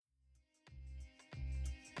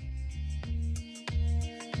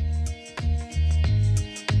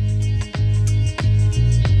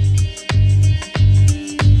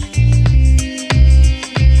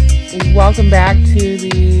welcome back to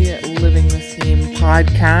the Living the Scheme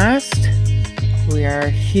podcast. We are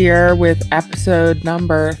here with episode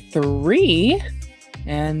number 3,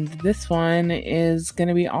 and this one is going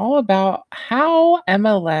to be all about how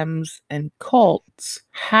MLMs and cults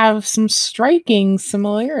have some striking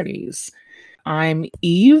similarities. I'm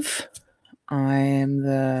Eve. I am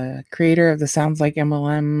the creator of the Sounds Like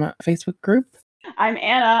MLM Facebook group. I'm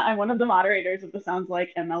Anna. I'm one of the moderators of the Sounds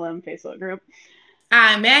Like MLM Facebook group.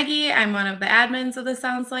 I'm Maggie. I'm one of the admins of the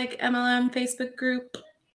Sounds Like MLM Facebook group.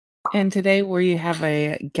 And today we have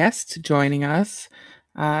a guest joining us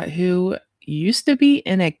who used to be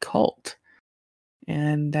in a cult.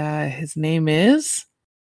 And his name is...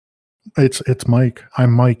 It's Mike.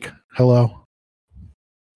 I'm Mike. Hello.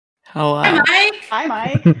 Hello. Hi, Mike. Hi,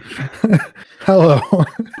 Mike. Hello.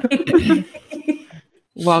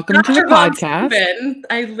 Welcome to the podcast. Steven.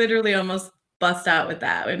 I literally almost bust out with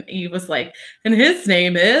that when he was like, and his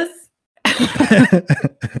name is...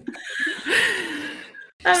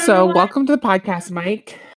 So welcome to the podcast,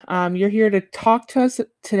 Mike. You're here to talk to us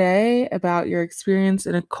today about your experience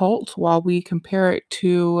in a cult while we compare it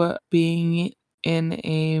to being in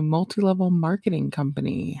a multi-level marketing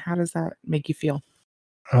company. How does that make you feel?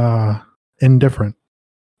 Indifferent.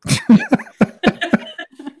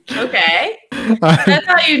 Okay. That's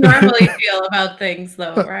how you normally feel about things,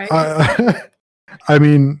 though, right? I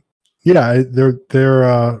mean, yeah,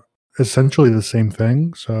 they're essentially the same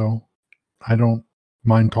thing, so I don't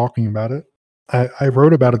mind talking about it. I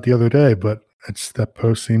wrote about it the other day, but that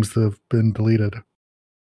post seems to have been deleted.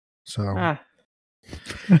 So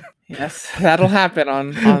yes, that'll happen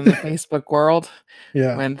on the Facebook world.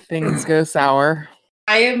 Yeah, when things go sour.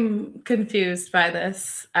 I am confused by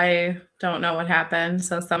this. I don't know what happened,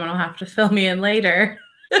 so someone will have to fill me in later.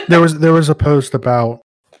 there was a post about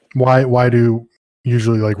why do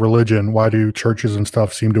usually like religion, why do churches and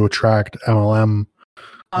stuff seem to attract MLM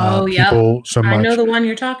people so much? I know the one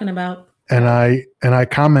you're talking about. And I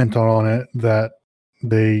comment on it that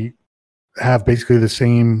they have basically the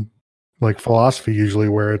same like philosophy usually,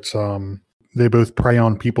 where it's they both prey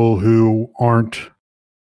on people who aren't.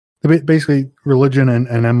 Basically, religion and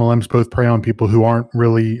MLMs both prey on people who aren't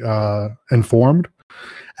really informed,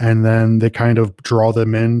 and then they kind of draw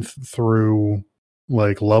them in through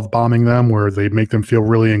like love bombing them, where they make them feel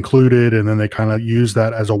really included, and then they kind of use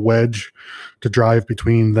that as a wedge to drive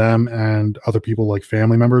between them and other people like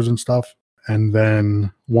family members and stuff. And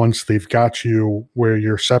then once they've got you where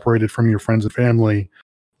you're separated from your friends and family,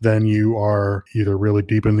 then you are either really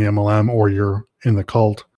deep in the MLM or you're in the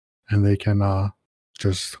cult, and they can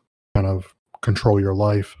just kind of control your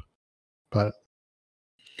life. But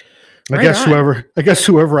I guess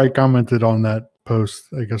whoever I commented on that post,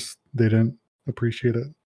 I guess they didn't appreciate it.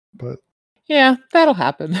 But yeah, that'll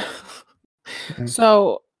happen. Okay.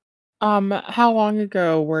 So how long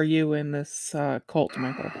ago were you in this cult,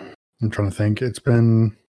 Michael? I'm trying to think. It's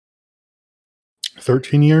been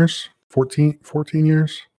 13 years, 14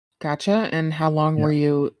 years. Gotcha. And how long were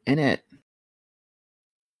you in it?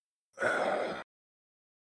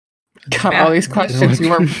 Got all these questions you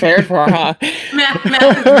weren't prepared for, huh? Math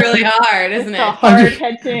is really hard, isn't it? It's a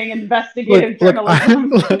hard-hitting investigative journalism.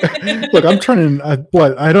 Look, I'm turning, I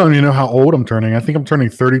don't even know how old I'm turning. I think I'm turning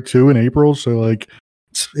 32 in April. So like,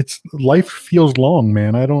 it's life feels long,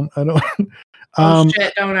 man. I don't. Oh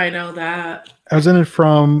shit! Don't I know that? I was in it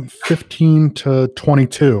from 15 to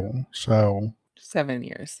 22, so 7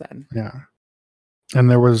 years then. Yeah, and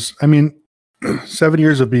there was, 7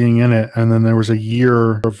 years of being in it, and then there was a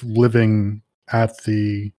year of living at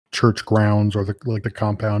the church grounds or the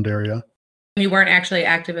compound area. You weren't actually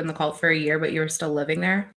active in the cult for a year, but you were still living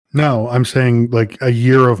there? No, I'm saying like a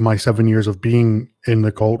year of my 7 years of being in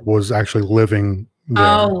the cult was actually living there.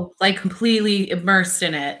 Oh, like completely immersed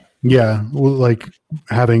in it. Yeah, like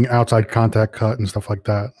having outside contact cut and stuff like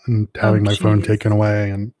that, and having my phone taken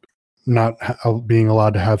away, and not being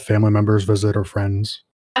allowed to have family members visit or friends.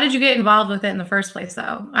 How did you get involved with it in the first place,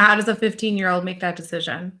 though? How does a 15-year-old make that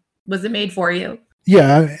decision? Was it made for you?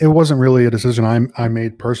 Yeah, it wasn't really a decision I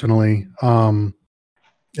made personally.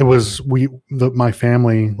 It was my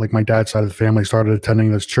family, like my dad's side of the family, started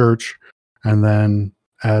attending this church, and then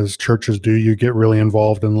as churches do, you get really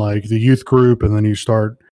involved in like the youth group, and then you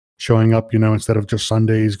start showing up, instead of just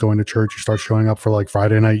Sundays going to church, you start showing up for like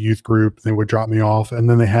Friday night youth group. They would drop me off, and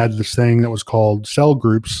then they had this thing that was called cell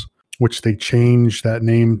groups, which they changed that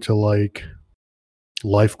name to like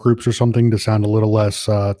life groups or something to sound a little less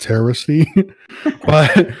terroristy.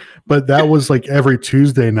 but that was like every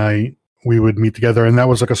Tuesday night we would meet together, and that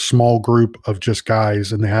was like a small group of just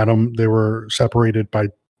guys, and they were separated by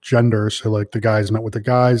genders. So like the guys met with the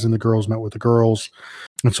guys and the girls met with the girls.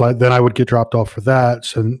 And so then I would get dropped off for that.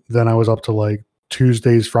 So then I was up to like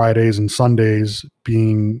Tuesdays, Fridays, and Sundays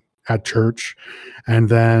being at church. And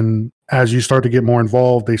then as you start to get more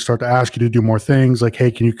involved, they start to ask you to do more things like,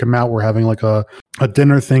 hey, can you come out? We're having like a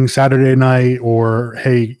dinner thing Saturday night, or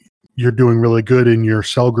hey, you're doing really good in your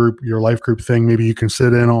cell group, your life group thing. Maybe you can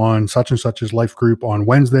sit in on such and such's life group on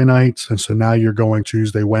Wednesday nights. And so now you're going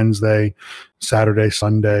Tuesday, Wednesday, Saturday,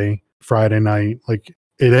 Sunday, Friday night. Like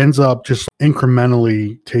it ends up just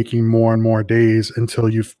incrementally taking more and more days until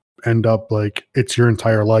you end up like it's your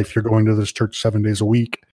entire life. You're going to this church 7 days a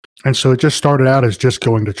week. And so it just started out as just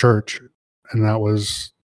going to church. And that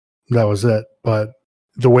was it. But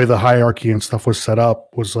the way the hierarchy and stuff was set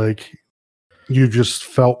up was like, you just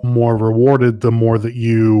felt more rewarded the more that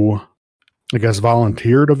you, I guess,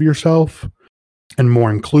 volunteered of yourself and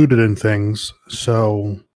more included in things.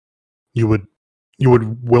 So you would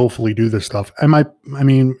willfully do this stuff. And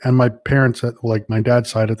my parents at like my dad's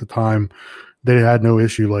side at the time, they had no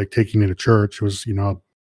issue like taking me to church. It was,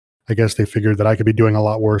 I guess they figured that I could be doing a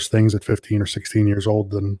lot worse things at 15 or 16 years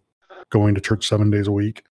old than going to church 7 days a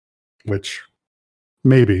week, which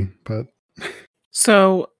maybe, but.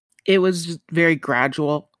 So it was just very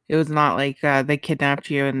gradual. It was not like they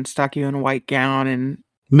kidnapped you and stuck you in a white gown and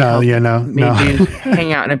no. made you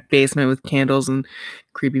hang out in a basement with candles and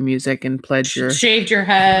creepy music and pledge your shaved your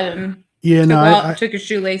head and took your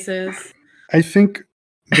shoelaces. I think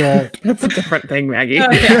that that's a different thing, Maggie.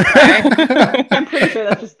 Okay, I'm pretty sure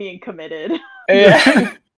that's just being committed.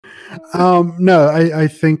 Yeah. No, I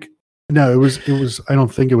think no, it was I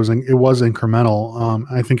don't think it was incremental.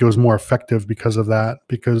 I think it was more effective because of that,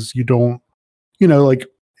 because you don't, like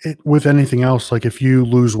with anything else, like if you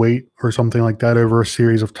lose weight or something like that over a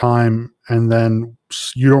series of time and then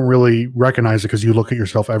you don't really recognize it because you look at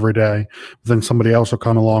yourself every day, then somebody else will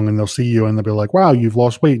come along and they'll see you and they'll be like, wow, you've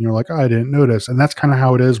lost weight. And you're like, I didn't notice. And that's kind of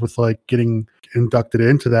how it is with like getting inducted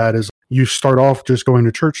into that. Is you start off just going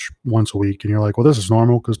to church once a week and you're like, well, this is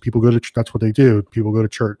normal because people go to that's what they do. People go to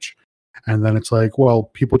church. And then it's like, well,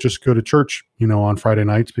 people just go to church, on Friday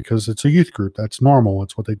nights because it's a youth group. That's normal.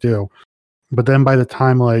 It's what they do. But then by the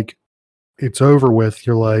time like it's over with,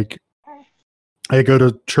 you're like, I go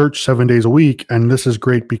to church 7 days a week and this is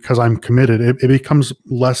great because I'm committed. It becomes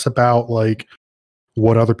less about like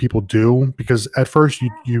what other people do, because at first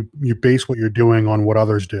you base what you're doing on what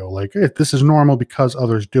others do. Like this is normal because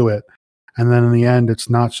others do it. And then in the end, it's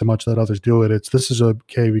not so much that others do it. It's this is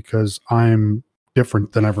okay because I'm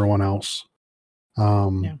different than everyone else.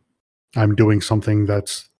 I'm doing something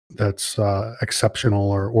that's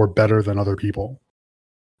exceptional or better than other people.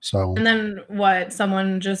 So and then what?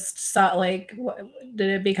 Someone just saw like, did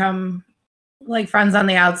it become like friends on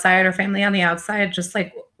the outside or family on the outside? Just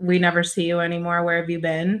like we never see you anymore. Where have you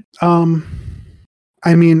been?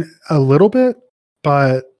 I mean a little bit,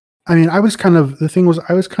 but I mean I was kind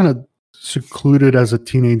of secluded as a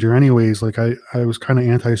teenager anyways. Like I was kind of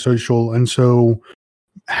antisocial, and so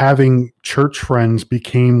having church friends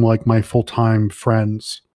became like my full-time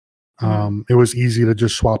friends. It was easy to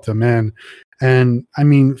just swap them in. And I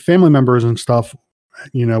mean, family members and stuff,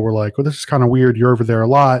 were like, well, this is kind of weird. You're over there a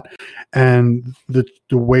lot. And the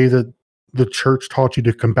way that the church taught you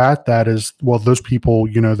to combat that is, well, those people,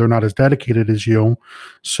 they're not as dedicated as you.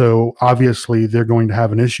 So obviously they're going to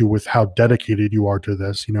have an issue with how dedicated you are to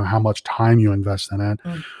this, how much time you invest in it.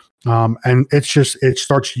 And it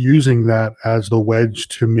starts using that as the wedge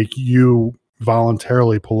to make you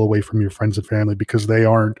voluntarily pull away from your friends and family because they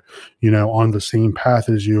aren't, on the same path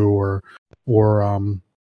as you, or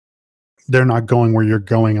they're not going where you're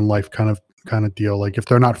going in life kind of deal. Like if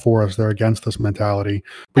they're not for us, they're against us mentality.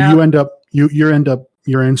 But you end up, you're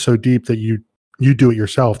in so deep that you do it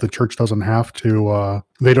yourself. The church doesn't have to,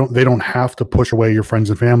 they don't have to push away your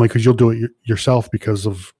friends and family because you'll do it yourself because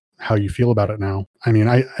of how you feel about it now. I mean,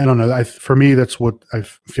 I don't know. For me, that's what I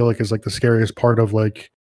feel like is like the scariest part of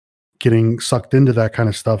like getting sucked into that kind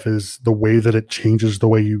of stuff is the way that it changes the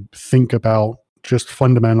way you think about just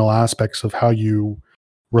fundamental aspects of how you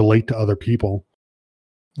relate to other people.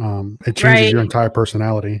 It changes your entire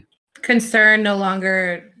personality. Concern no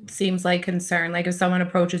longer seems like concern. Like if someone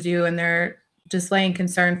approaches you and they're displaying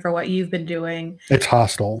concern for what you've been doing, it's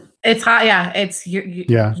hostile. It's hot. Yeah. It's you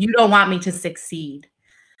don't want me to succeed.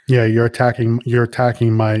 Yeah, you're attacking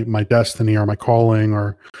my destiny or my calling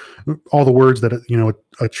or all the words that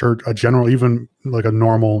a church, a general, even like a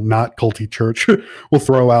normal not culty church will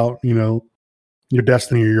throw out. Your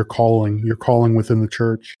destiny or your calling within the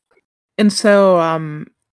church. And so,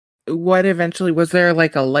 what eventually was there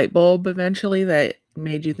like a light bulb eventually that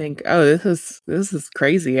made you think, oh, this is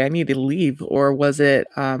crazy, I need to leave? Or was it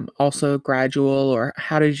also gradual, or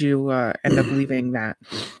how did you end up leaving that?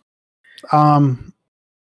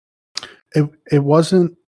 It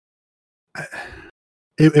wasn't.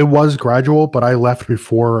 It was gradual, but I left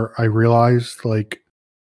before I realized, like,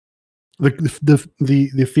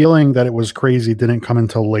 the feeling that it was crazy didn't come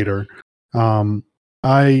until later. I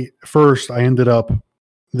ended up.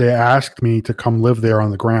 They asked me to come live there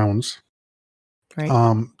on the grounds,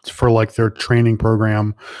 Right. for like their training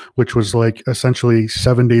program, which was like essentially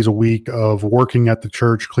 7 days a week of working at the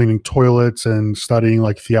church, cleaning toilets and studying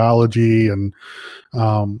like theology and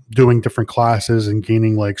doing different classes and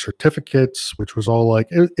gaining like certificates, which was all like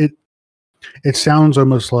it sounds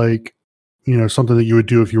almost like, something that you would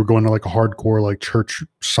do if you were going to like a hardcore like church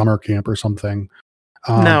summer camp or something.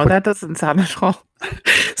 No, But that doesn't sound at all.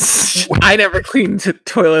 I never cleaned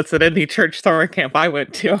toilets at any church summer camp I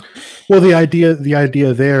went to. well, the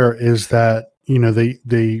idea there is that,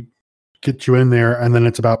 they get you in there, and then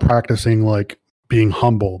it's about practicing like being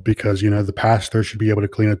humble, because the pastor should be able to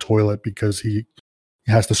clean a toilet because he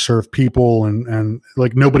has to serve people, and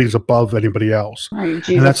like nobody's above anybody else. Right, And that's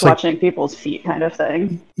Jesus like, watching people's feet kind of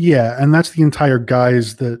thing. yeah, and that's the entire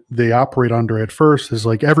guise that they operate under at first, is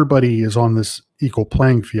like everybody is on this equal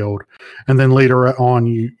playing field. And then later on,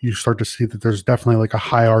 you start to see that there's definitely like a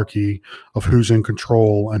hierarchy of who's in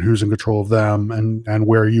control and who's in control of them, and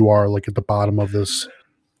where you are like at the bottom of this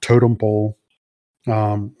totem pole,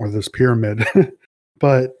 or this pyramid.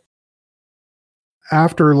 But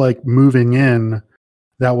after like moving in,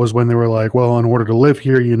 that was when they were like, well, in order to live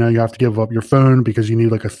here, you have to give up your phone, because you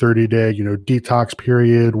need like a 30-day, detox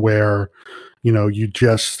period where, you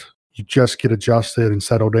just get adjusted and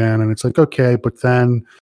settled in. And it's like, okay, but then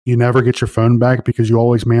you never get your phone back, because you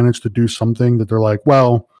always manage to do something that they're like,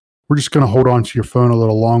 well, we're just going to hold on to your phone a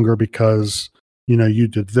little longer because, you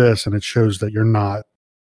did this, and it shows that you're not,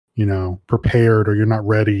 prepared, or you're not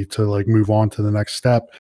ready to like move on to the next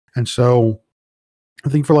step. And so I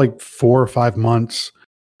think for like 4 or 5 months,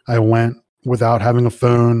 I went without having a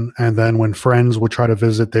phone. And then when friends would try to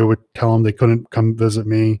visit, they would tell them they couldn't come visit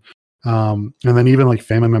me. And then even like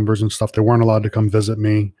family members and stuff, they weren't allowed to come visit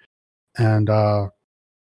me. And I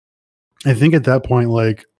think at that point,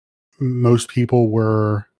 like, most people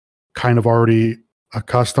were kind of already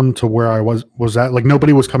accustomed to where I was at. Like,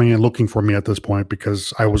 nobody was coming in looking for me at this point,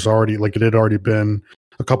 because I was already like, it had already been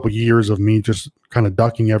a couple years of me just kind of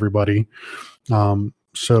ducking everybody.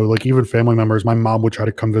 So like even family members, my mom would try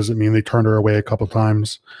to come visit me, and they turned her away a couple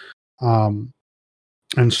times. And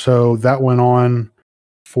so that went on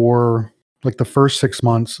for like the first 6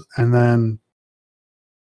 months. And then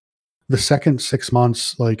the second 6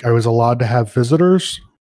 months, like, I was allowed to have visitors,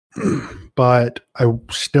 but I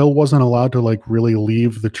still wasn't allowed to like really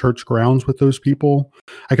leave the church grounds with those people.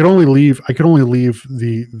 I could only leave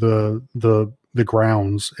the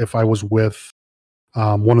grounds if I was with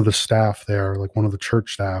one of the staff there, like one of the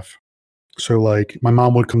church staff. So like my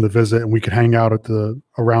mom would come to visit, and we could hang out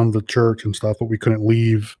around the church and stuff, but we couldn't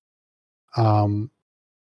leave. And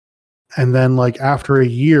then like after a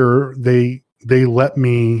year, they let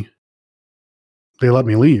me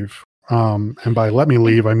leave. And by let me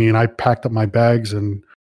leave, I mean I packed up my bags and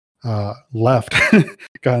left.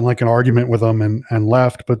 Got in like an argument with them and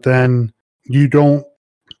left. But then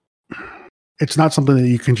it's not something that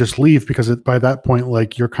you can just leave, because by that point,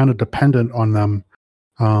 like, you're kind of dependent on them.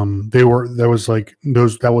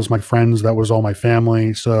 That was my friends, that was all my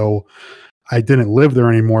family. So I didn't live there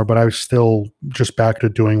anymore, but I was still just back to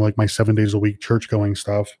doing like my 7 days a week church going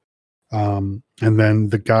stuff. And then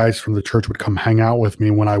the guys from the church would come hang out with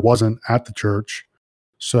me when I wasn't at the church.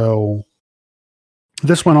 So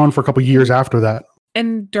this went on for a couple years after that.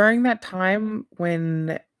 And during that time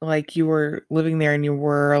when like you were living there and you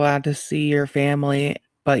were allowed to see your family,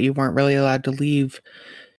 but you weren't really allowed to leave,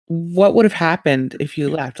 what would have happened if you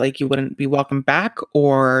left? Like, you wouldn't be welcome back,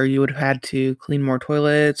 or you would have had to clean more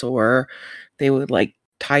toilets, or they would like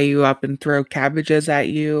tie you up and throw cabbages at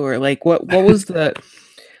you, or like what was the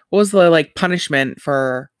like punishment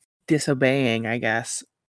for disobeying, I guess?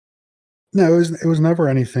 No, it was never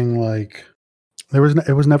anything like it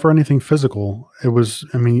was never anything physical. It was,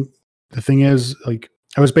 I mean, the thing is, like,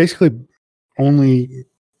 I was basically only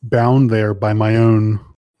bound there by my own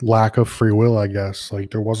lack of free will, I guess.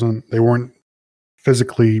 Like, they weren't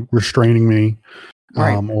physically restraining me,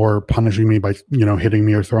 Right. or punishing me by, hitting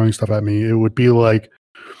me or throwing stuff at me. It would be like,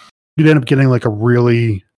 you'd end up getting like a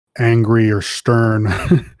really angry or stern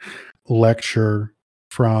lecture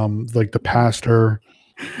from like the pastor,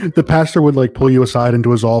 the pastor would like pull you aside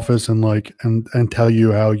into his office and like and tell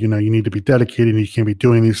you how, you know, you need to be dedicated and you can't be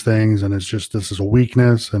doing these things, and it's just, this is a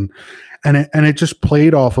weakness, and it just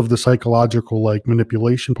played off of the psychological like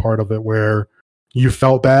manipulation part of it, where you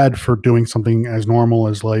felt bad for doing something as normal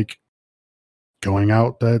as like going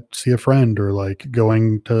out to see a friend or like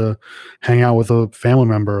going to hang out with a family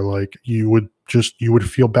member. Like you would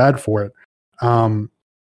feel bad for it.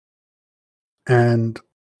 And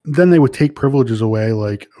then they would take privileges away,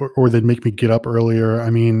 like, or they'd make me get up earlier. I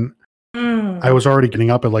mean, I was already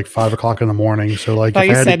getting up at like 5 o'clock in the morning. So like, But if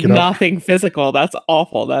you I had to said get up, nothing physical. That's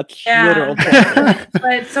awful. That's Yeah. literal torture.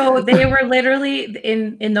 But so they were literally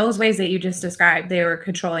in those ways that you just described, they were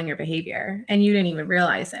controlling your behavior and you didn't even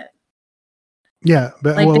realize it. yeah,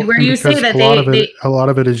 but Like, where and you say because that a lot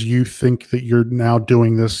of it is you think that you're now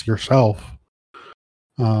doing this yourself.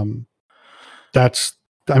 That's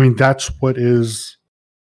what is,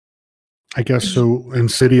 I guess, so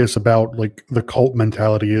insidious about like the cult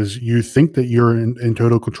mentality is you think that you're in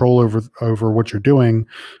total control over what you're doing,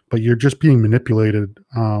 but you're just being manipulated,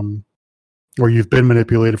 or you've been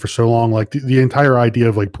manipulated for so long. Like the entire idea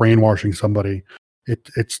of like brainwashing somebody,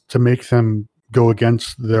 it's to make them go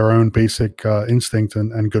against their own basic instinct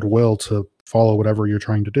and goodwill to follow whatever you're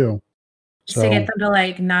trying to do. To get them to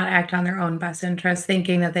like not act on their own best interest,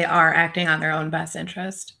 thinking that they are acting on their own best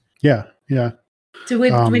interest. Yeah. So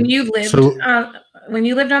when you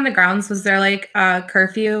lived on the grounds, was there like a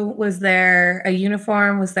curfew? Was there a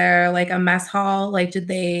uniform? Was there like a mess hall? Like, did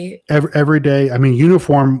they every day? I mean,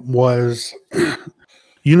 uniform was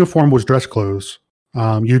dress clothes.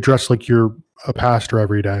 You dress like you're a pastor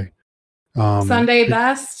every day. Sunday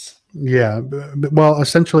best? Yeah. Well,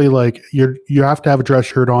 essentially, like you have to have a dress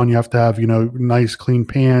shirt on. You have to have, you know, nice clean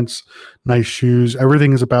pants, nice shoes.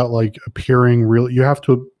 Everything is about like appearing real.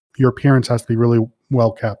 Your appearance has to be really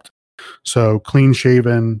well kept. So clean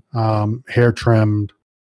shaven, hair trimmed,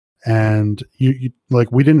 and you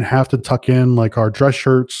like, we didn't have to tuck in like our dress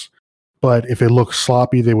shirts, but if it looked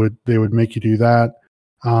sloppy, they would make you do that.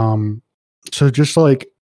 So just like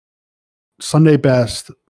Sunday best,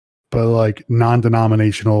 but like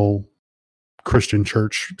non-denominational Christian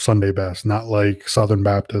church Sunday best, not like Southern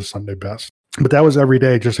Baptist Sunday best. But that was every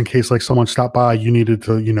day, just in case like someone stopped by, you needed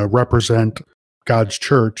to, you know, represent God's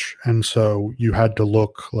church, and so you had to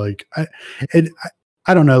look like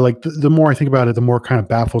I don't know. Like the more I think about it, the more it kind of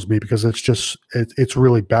baffles me, because it's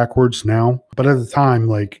really backwards now. But at the time,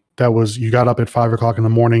 like that was, you got up at 5 o'clock in the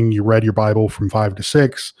morning, you read your Bible from 5 to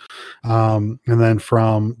 6, and then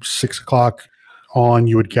from 6 o'clock on,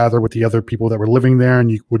 you would gather with the other people that were living there,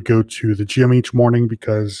 and you would go to the gym each morning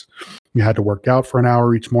because you had to work out for an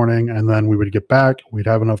hour each morning. And then we would get back. We'd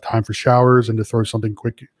have enough time for showers and to throw something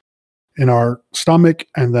quick in our stomach,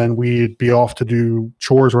 and then we'd be off to do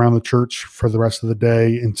chores around the church for the rest of the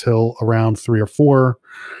day until around 3 or 4.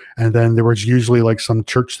 And then there was usually like some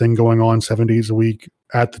church thing going on 7 days a week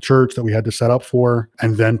at the church that we had to set up for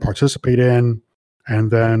and then participate in.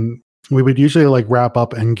 And then we would usually like wrap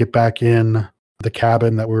up and get back in the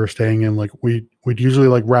cabin that we were staying in. Like we'd usually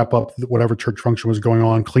like wrap up whatever church function was going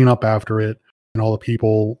on, clean up after it, and all the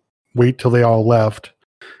people, wait till they all left,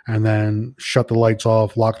 and then shut the lights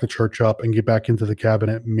off, lock the church up, and get back into the cabin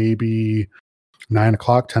at maybe 9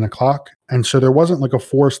 o'clock, 10 o'clock. And so there wasn't like a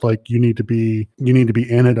forced, like you need to be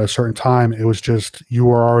in at a certain time. It was just, you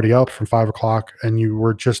were already up from 5 o'clock and you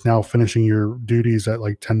were just now finishing your duties at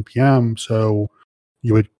like 10 p.m. So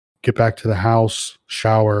you would get back to the house,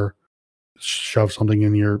 shower, shove something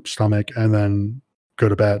in your stomach, and then go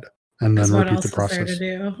to bed, and then repeat the process.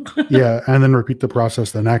 Yeah. And then repeat the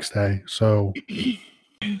process the next day. So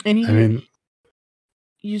And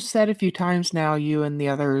you said a few times now, you and the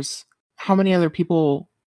others, how many other people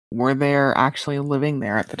were there actually living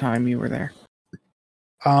there at the time you were there?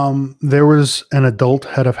 There was an adult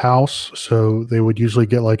head of house, so they would usually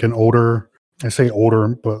get like an older, I say older,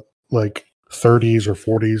 but like 30s or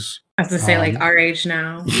 40s. I was to say like our age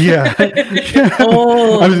now. Yeah.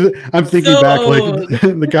 I'm thinking back, like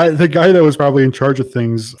the guy that was probably in charge of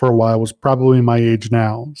things for a while was probably my age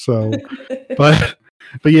now. So, but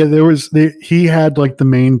yeah, he had like the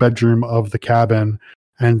main bedroom of the cabin,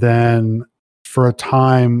 and then for a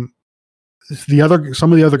time,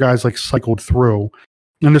 some of the other guys like cycled through.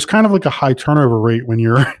 And there's kind of like a high turnover rate when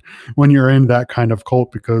you're in that kind of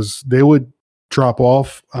cult, because they would drop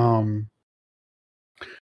off.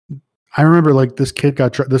 I remember like this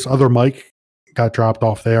other Mike got dropped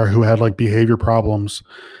off there who had like behavior problems,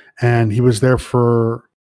 and he was there for,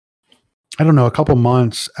 I don't know, a couple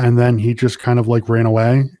months, and then he just kind of like ran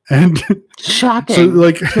away. And shocking. So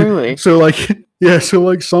like, truly. so like, yeah, so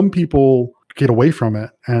like some people get away from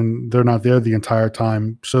it, and they're not there the entire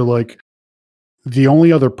time. So like the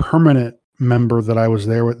only other permanent member that I was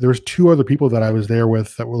there with, there's two other people that I was there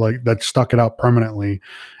with that were like, that stuck it out permanently.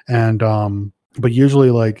 And, but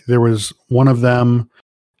usually like there was one of them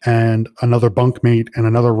and another bunkmate in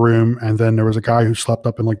another room. And then there was a guy who slept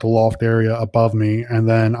up in like the loft area above me. And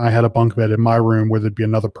then I had a bunk bed in my room where there'd be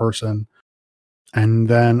another person. And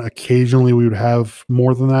then occasionally we would have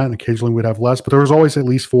more than that, and occasionally we'd have less. But there was always at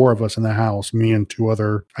least four of us in the house, me and two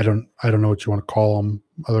other, I don't know what you want to call them,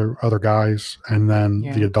 other guys, and then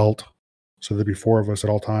the adult. So there'd be four of us at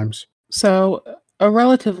all times. So a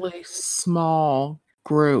relatively small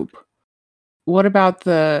group. What about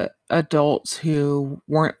the adults who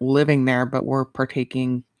weren't living there but were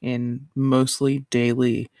partaking in mostly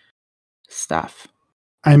daily stuff?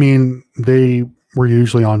 I mean, they were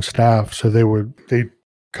usually on staff, so they'd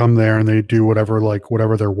come there and they'd do whatever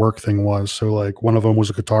their work thing was. So like one of them was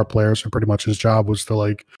a guitar player, so pretty much his job was to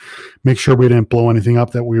like make sure we didn't blow anything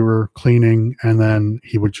up that we were cleaning, and then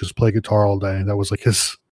he would just play guitar all day. That was like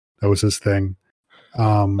his thing.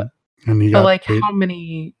 And he got like paid.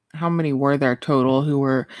 how many were there total who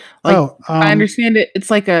were like I understand it,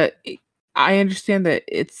 it's like I understand that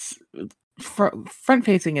it's front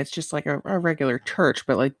facing, it's just like a regular church,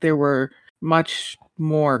 but like there were much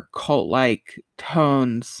more cult-like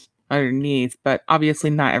tones underneath, but obviously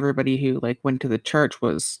not everybody who like went to the church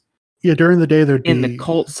was during the day there'd in be the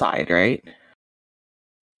cult side, right?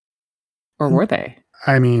 Or were they?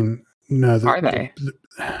 I mean, no. Are they?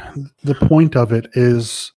 The point of it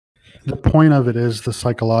is the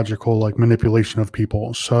psychological like manipulation of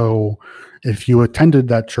people. So if you attended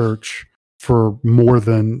that church for more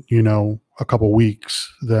than, a couple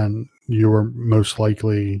weeks, then you were most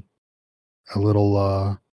likely a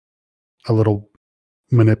little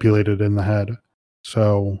manipulated in the head.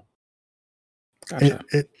 So Gotcha.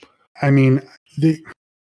 the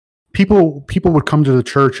people would come to the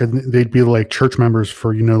church and they'd be like church members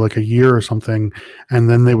for, like a year or something. And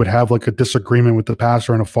then they would have like a disagreement with the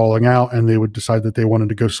pastor and a falling out, and they would decide that they wanted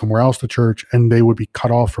to go somewhere else to church, and they would be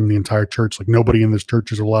cut off from the entire church. Like nobody in this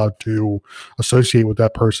church is allowed to associate with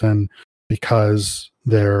that person because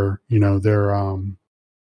they're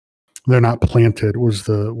not planted was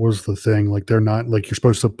the thing. Like they're not, like, you're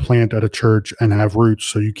supposed to plant at a church and have roots,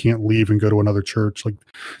 so you can't leave and go to another church. Like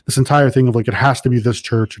this entire thing of like, it has to be this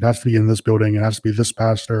church, it has to be in this building, it has to be this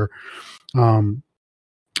pastor. And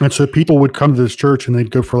so people would come to this church and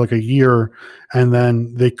they'd go for like a year, and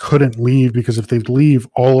then they couldn't leave because if they'd leave,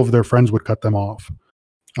 all of their friends would cut them off.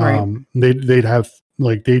 Right. They'd have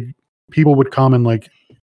like, people would come and like,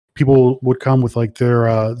 people would come with like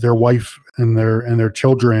their wife and their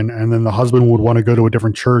children, and then the husband would want to go to a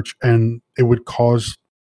different church, and it would cause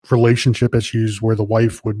relationship issues where the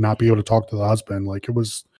wife would not be able to talk to the husband. Like it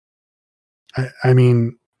was, I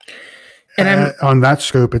mean, and on that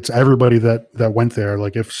scope, it's everybody that went there.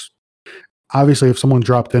 Like if someone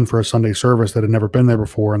dropped in for a Sunday service that had never been there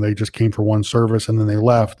before, and they just came for one service and then they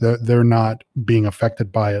left, they're not being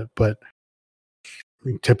affected by it. But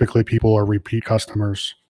typically people are repeat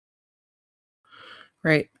customers.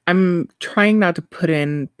 Right. I'm trying not to put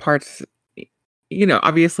in parts,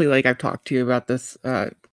 obviously, like I've talked to you about this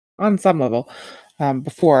on some level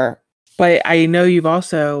before, but I know you've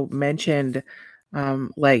also mentioned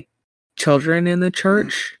like children in the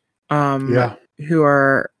church who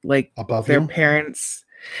are like above their you? Parents.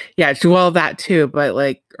 Yeah, well, that too, but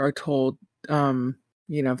like are told,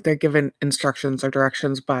 if they're given instructions or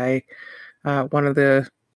directions by one of the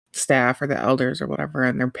staff or the elders or whatever,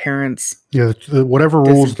 and their parents whatever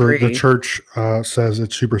rules disagree. the church says,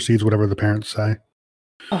 it supersedes whatever the parents say.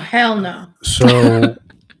 Oh, hell no. So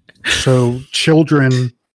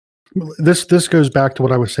children, this goes back to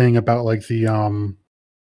what I was saying about like the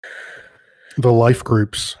life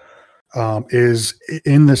groups is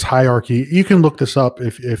in this hierarchy. You can look this up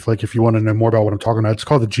if you want to know more about what I'm talking about. It's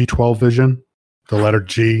called the G12 vision, the letter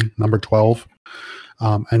G, number 12.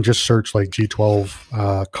 And just search like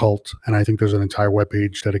G12 cult, and I think there's an entire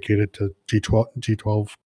webpage dedicated to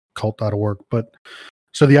G12cult.org. But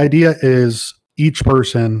so the idea is each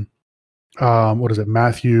person, what is it?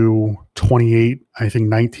 Matthew 28, I think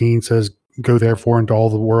 19 says, "Go therefore into all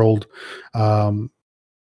the world,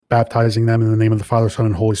 baptizing them in the name of the Father, Son,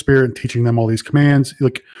 and Holy Spirit, and teaching them all these commands."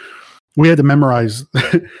 Like we had to memorize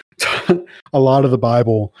a lot of the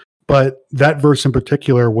Bible. But that verse in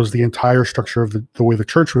particular was the entire structure of the way the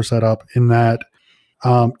church was set up, in that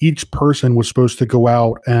each person was supposed to go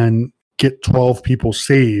out and get 12 people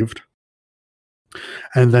saved.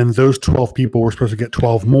 And then those 12 people were supposed to get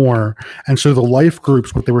 12 more. And so the life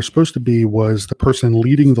groups, what they were supposed to be was the person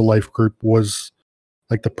leading the life group was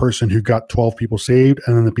like the person who got 12 people saved,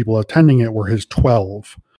 and then the people attending it were his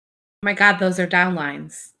 12. Oh my God, those are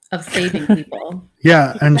downlines of saving people.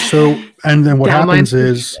 Yeah, and then what Downlines happens for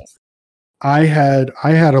is Jesus. I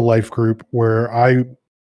had a life group where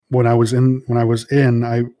when I was in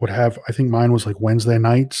I would have, I think mine was like Wednesday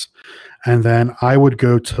nights, and then I would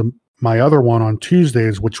go to my other one on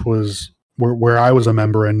Tuesdays, which was where I was a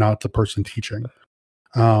member and not the person teaching.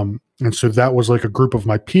 And so that was like a group of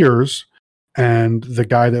my peers, and the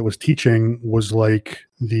guy that was teaching was like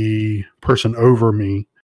the person over me.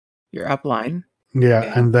 Your upline.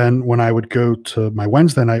 Yeah. And then when I would go to my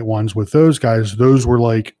Wednesday night ones with those guys, those were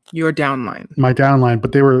like Your downline. my downline,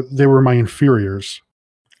 but they were my inferiors.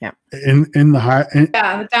 Yeah. In the high.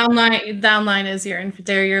 Yeah, the downline is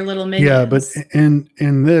they're your little minions. Yeah, but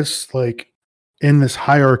in this, like in this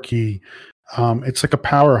hierarchy, it's like a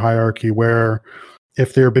power hierarchy where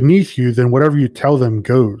if they're beneath you, then whatever you tell them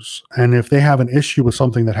goes. And if they have an issue with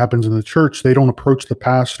something that happens in the church, they don't approach the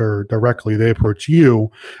pastor directly. They approach you.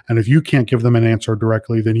 And if you can't give them an answer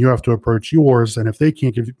directly, then you have to approach yours. And if they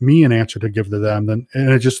can't give me an answer to give to them, then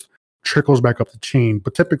and it just trickles back up the chain.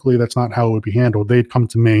 But typically that's not how it would be handled. They'd come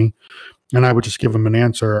to me and I would just give them an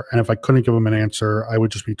answer. And if I couldn't give them an answer, I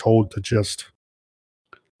would just be told to just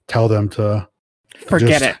tell them to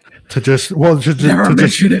Forget it. to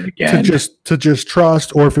just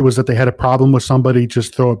trust, or if it was that they had a problem with somebody,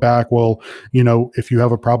 just throw it back. Well, if you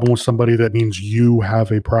have a problem with somebody, that means you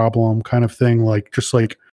have a problem, kind of thing. Like just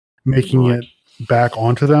like making it back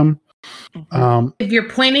onto them. If you're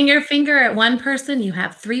pointing your finger at one person, you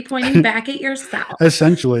have 3 pointing back at yourself.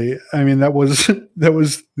 Essentially, I mean that was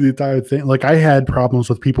the entire thing. Like I had problems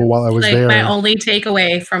with people while I was like there. My only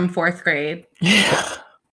takeaway from 4th grade. Yeah.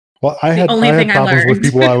 Well, I had problems with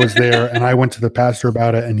people while I was there, and I went to the pastor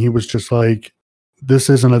about it, and he was just like, this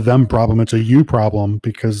isn't a them problem, it's a you problem,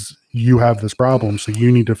 because you have this problem, so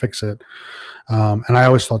you need to fix it. And I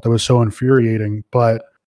always thought that was so infuriating, but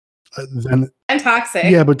then and toxic.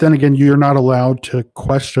 Yeah, but then again, you're not allowed to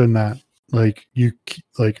question that. Like it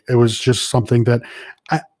was just something that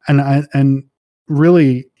and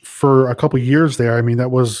really for a couple of years there, I mean,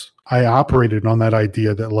 I operated on that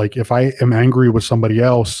idea that like if I am angry with somebody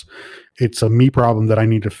else, it's a me problem that I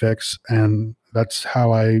need to fix, and that's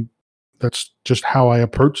just how I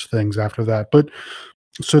approach things after that. But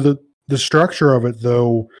so the structure of it,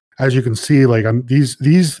 though, as you can see, like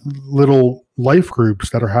these little life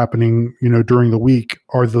groups that are happening, during the week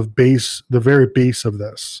are the very base of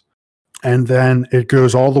this, and then it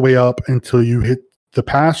goes all the way up until you hit the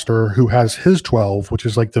pastor who has his 12, which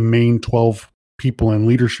is like the main 12 people in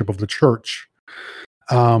leadership of the church.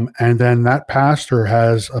 And then that pastor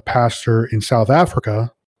has a pastor in South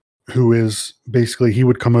Africa who is basically, he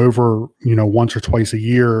would come over, once or twice a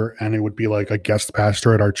year, and it would be like a guest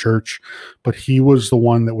pastor at our church. But he was the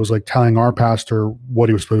one that was like telling our pastor what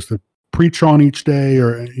he was supposed to preach on each day,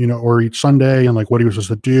 or each Sunday, and like what he was supposed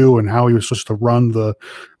to do and how he was supposed to run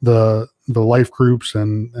the life groups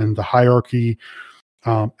and the hierarchy.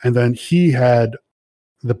 And then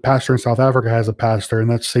the pastor in South Africa has a pastor, and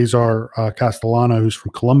that's Cesar Castellano, who's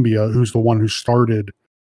from Colombia, who's the one who started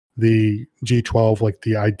the G12, like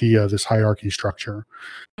the idea, this hierarchy structure.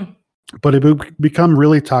 But it would become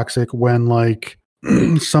really toxic when like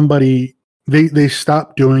somebody, they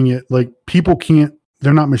stop doing it. Like people can't,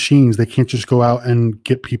 they're not machines. They can't just go out and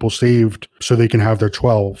get people saved so they can have their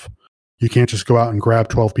 12. You can't just go out and grab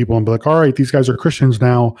 12 people and be like, all right, these guys are Christians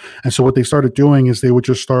now. And so what they started doing is they would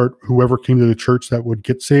just start, whoever came to the church that would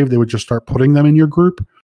get saved, they would just start putting them in your group.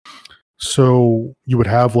 So you would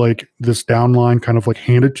have like this downline kind of like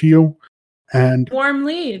handed to you, and warm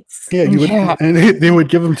leads. Yeah, you would, and they would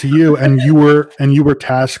give them to you, and you were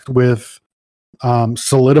tasked with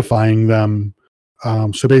solidifying them.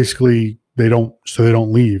 So basically, they don't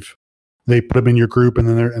leave. They put them in your group, and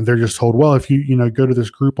then they're just told, well, if you go to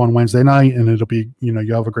this group on Wednesday night, and it'll be you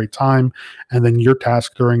have a great time, and then your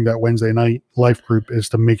task during that Wednesday night life group is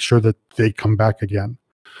to make sure that they come back again.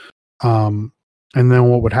 And then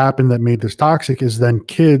what would happen that made this toxic is then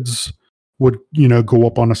kids would go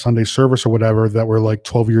up on a Sunday service or whatever that were like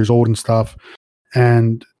 12 years old and stuff,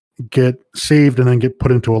 and get saved and then get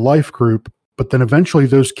put into a life group. But then eventually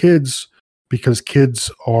those kids, because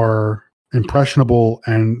kids are impressionable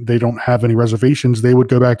and they don't have any reservations, they would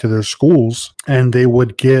go back to their schools, and they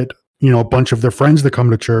would get a bunch of their friends to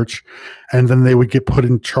come to church, and then they would get put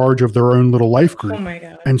in charge of their own little life group. Oh my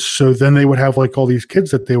God. And so then they would have like all these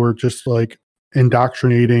kids that they were just like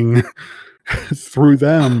indoctrinating through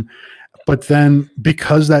them. But then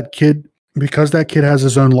because that kid has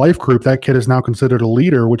his own life group, that kid is now considered a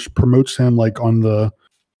leader, which promotes him like on the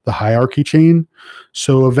the hierarchy chain.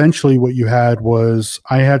 So eventually what you had was,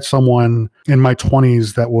 I had someone in my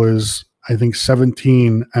 20s that was, I think,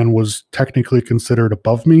 17 and was technically considered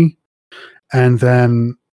above me. And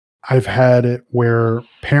then I've had it where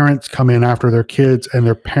parents come in after their kids and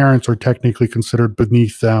their parents are technically considered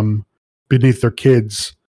beneath their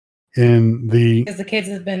kids because the kids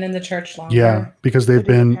have been in the church longer. Yeah, because they've So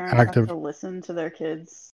do the been parents have active. to listen to their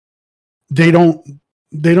kids. They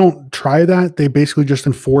don't try that. They basically just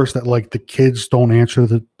enforce that, like, the kids don't answer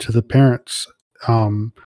to the parents.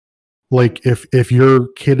 Like if your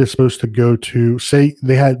kid is supposed to go to, say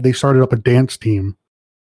they started up a dance team,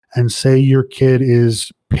 and say your kid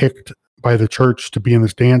is picked by the church to be in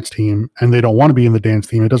this dance team and they don't want to be in the dance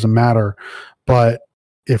team, it doesn't matter. But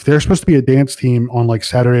if they're supposed to be a dance team on like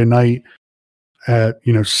Saturday night at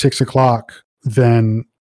 6:00, then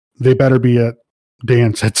they better be at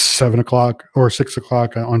dance at 7:00 or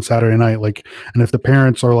 6:00 on Saturday night. Like, and if the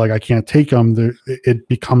parents are like, I can't take them, it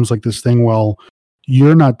becomes like this thing. Well,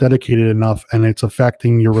 you're not dedicated enough, and it's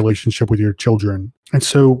affecting your relationship with your children. And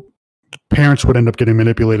so parents would end up getting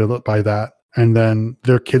manipulated by that, and then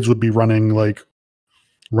their kids would be running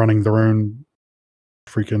their own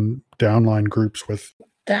freaking downline groups with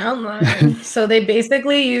Downline. So they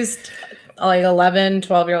basically used like 11,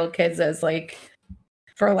 12-year-old kids as, like,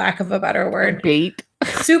 for lack of a better word, Bait.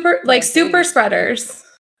 super spreaders.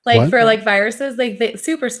 Like, What? for like viruses, like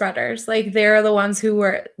super spreaders. Like, they're the ones who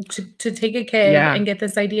were to take a kid and get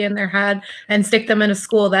this idea in their head and stick them in a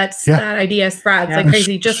school that idea spreads like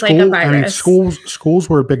crazy, just like a virus. Schools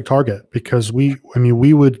were a big target because we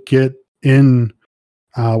would get in.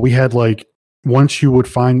 We had, like, once you would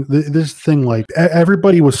find this thing, like,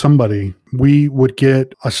 everybody was somebody. We would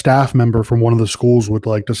get a staff member from one of the schools would,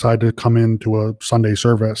 like, decide to come into a Sunday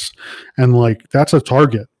service, and, like, that's a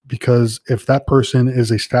target, because if that person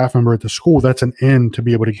is a staff member at the school, that's an in to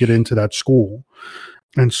be able to get into that school.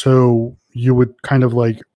 And so you would kind of,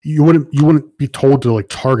 like, you wouldn't be told to, like,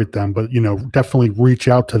 target them, but definitely reach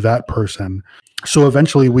out to that person. So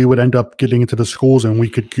eventually we would end up getting into the schools, and we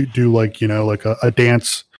could do, like, like a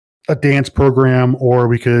dance program, or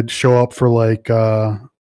we could show up for like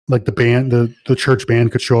the band, the church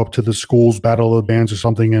band could show up to the school's battle of the bands or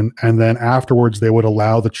something, and then afterwards they would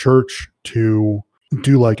allow the church to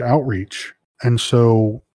do, like, outreach. And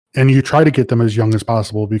so, and you try to get them as young as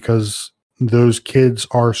possible, because those kids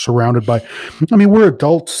are surrounded by, we're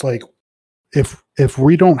adults. Like, if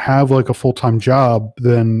we don't have, like, a full-time job,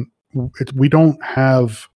 then we don't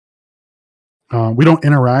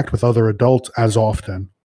interact with other adults as often.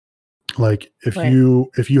 Like, if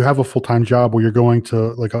you have a full-time job where you're going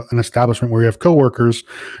to, like, an establishment where you have coworkers,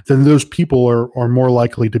 then those people are more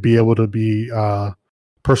likely to be able to be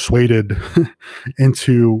persuaded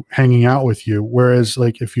into hanging out with you. Whereas,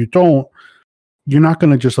 like, if you don't, you're not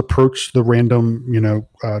going to just approach the random,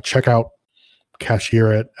 checkout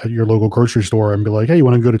cashier at your local grocery store and be like, hey, you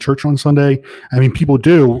want to go to church on Sunday? People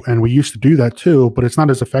do, and we used to do that too, but it's not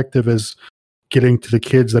as effective as getting to the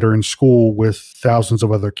kids that are in school with thousands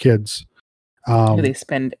of other kids. Who they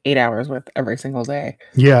spend 8 hours with every single day.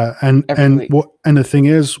 Yeah. And the thing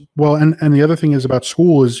is, and the other thing is about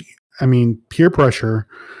school is, peer pressure.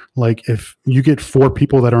 Like, if you get 4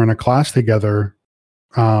 people that are in a class together,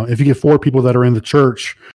 if you get 4 people that are in the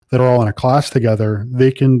church that are all in a class together,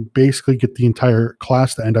 they can basically get the entire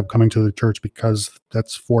class to end up coming to the church, because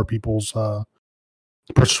that's 4 people's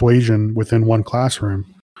persuasion within one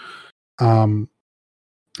classroom. And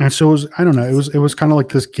so it was, I don't know, it was kind of like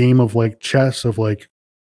this game of, like, chess, of, like,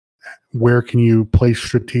 where can you place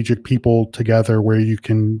strategic people together where you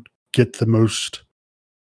can get the most,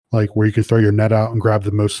 like, where you can throw your net out and grab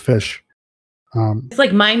the most fish. It's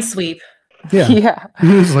like Minesweep. Yeah. Yeah. It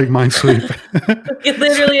is like Minesweep. It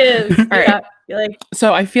literally is. All right. Yeah. You're like,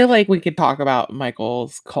 So I feel like we could talk about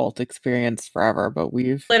Michael's cult experience forever, but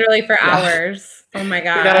we've literally for hours. Oh my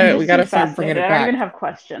god. we gotta I'm just start so bringing it fascinated. I back. don't even have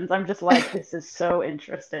questions. I'm just like, this is so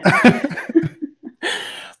interesting.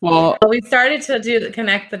 Well, We started to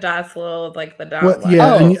connect the dots a little with, like, the dot. Well, line.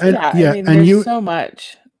 yeah. and and there's you- so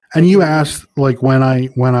much. And you asked, like, when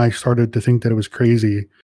I started to think that it was crazy.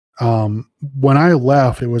 When I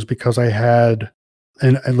left, it was because I had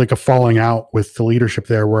and like a falling out with the leadership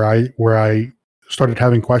there, where I started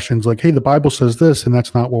having questions like, hey, the Bible says this, and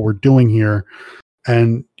that's not what we're doing here.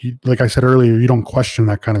 And like I said earlier, you don't question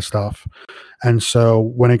that kind of stuff. And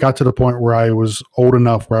so when it got to the point where I was old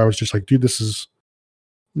enough where I was just like, dude, this is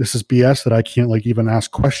BS that I can't, like, even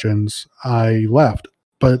ask questions, I left.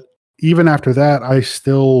 But even after that,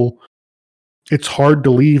 it's hard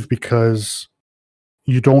to leave because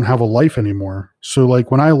you don't have a life anymore. So, like,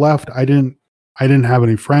 when I left, I didn't I didn't have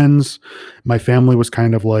any friends. My family was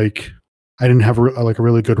kind of like, I didn't have like a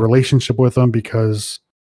really good relationship with them because,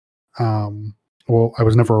 well, I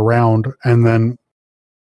was never around. And then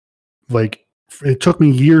like, it took me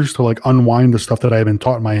years to like unwind the stuff that I had been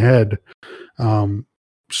taught in my head.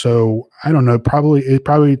 So I don't know, it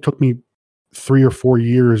probably took me 3 or 4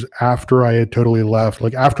 years after I had totally left.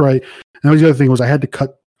 Like after and that was the other thing, was I had to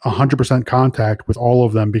cut 100% contact with all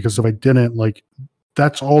of them, because if I didn't, like,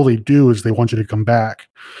 that's all they do is they want you to come back.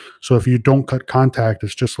 So if you don't cut contact,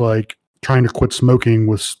 it's just like trying to quit smoking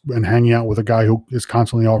and hanging out with a guy who is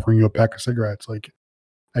constantly offering you a pack of cigarettes. Like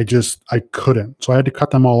I couldn't. So I had to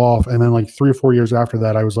cut them all off. And then like 3 or 4 years after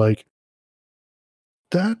that, I was like,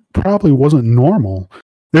 that probably wasn't normal.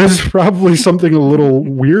 There's probably something a little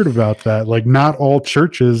weird about that. Like not all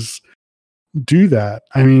churches do that.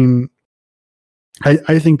 I mean,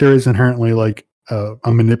 I think there is inherently like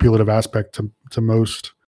a manipulative aspect to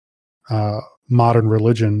most modern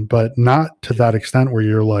religion, but not to that extent where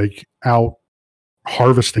you're like out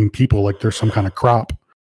harvesting people like there's some kind of crop.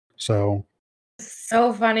 So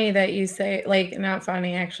funny that you say, like, not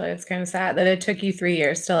funny actually, it's kind of sad that it took you 3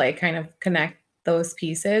 years to like kind of connect those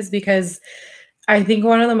pieces, because I think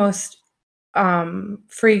one of the most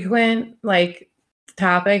frequent like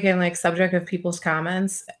topic and like subject of people's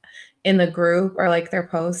comments in the group or like their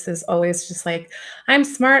posts is always just like, I'm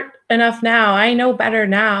smart enough now, I know better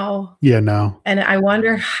now. Yeah, no. And I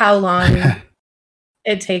wonder how long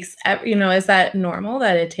it takes, is that normal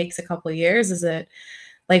that it takes a couple of years? Is it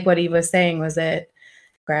like what he was saying? Was it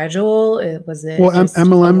gradual? Was it MLMs,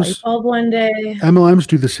 a light bulb one day? MLMs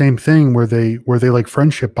do the same thing where they like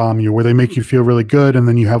friendship bomb you, where they make you feel really good, and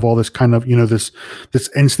then you have all this kind of this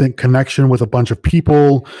instant connection with a bunch of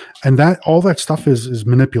people, and that all that stuff is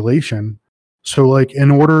manipulation. So like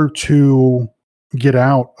in order to get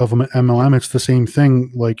out of an MLM, it's the same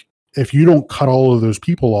thing. Like if you don't cut all of those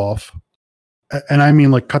people off, and I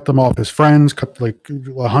mean like cut them off as friends, cut like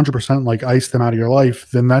 100% like ice them out of your life,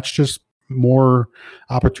 then that's just more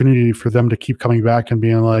opportunity for them to keep coming back and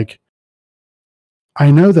being like, I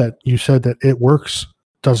know that you said that it works,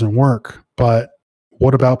 doesn't work, but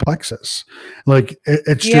what about Plexus? Like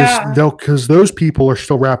it's just because those people are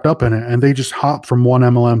still wrapped up in it, and they just hop from one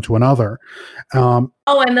MLM to another. And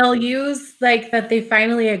they'll use like that they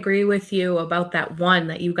finally agree with you about that one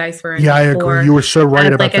that you guys were in. Yeah, I agree. You were so right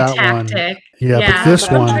about like that tactic. One. Yeah, but this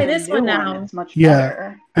one, try this one now. Is much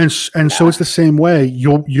better. And so it's the same way.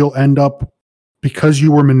 You'll end up, because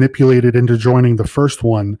you were manipulated into joining the first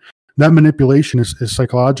one. That manipulation is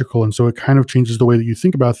psychological, and so it kind of changes the way that you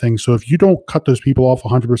think about things. So if you don't cut those people off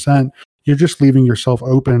 100%, you're just leaving yourself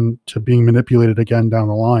open to being manipulated again down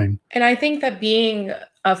the line. And I think that being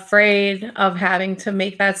afraid of having to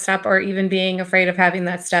make that step, or even being afraid of having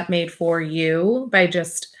that step made for you by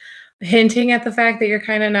just hinting at the fact that you're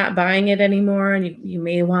kind of not buying it anymore, and you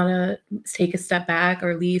may want to take a step back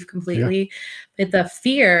or leave completely. Yeah. But the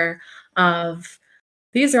fear of,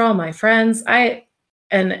 these are all my friends.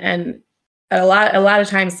 And a lot of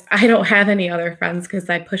times I don't have any other friends because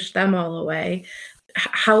I pushed them all away.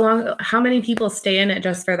 How many people stay in it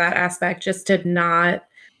just for that aspect, just to not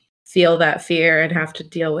feel that fear and have to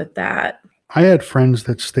deal with that? I had friends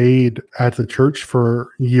that stayed at the church for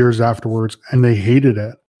years afterwards, and they hated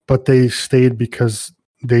it, but they stayed because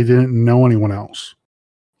they didn't know anyone else.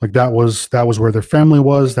 Like that was where their family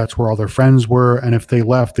was. That's where all their friends were. And if they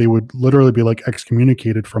left, they would literally be like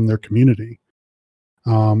excommunicated from their community.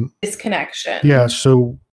 Disconnection. Yeah.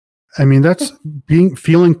 So, I mean, that's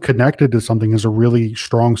feeling connected to something is a really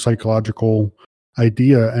strong psychological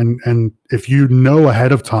idea. And if you know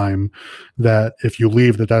ahead of time that if you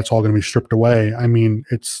leave, that's all going to be stripped away. I mean,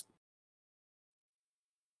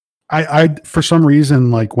 I for some reason,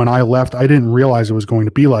 like when I left, I didn't realize it was going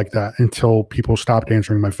to be like that until people stopped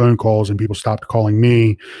answering my phone calls and people stopped calling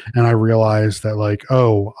me. And I realized that like,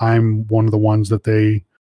 oh, I'm one of the ones that they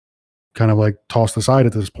kind of like tossed aside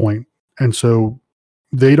at this point. And so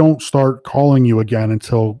they don't start calling you again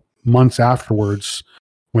until months afterwards,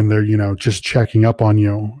 when they're, just checking up on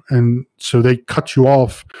you. And so they cut you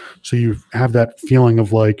off. So you have that feeling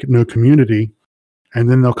of like no community. And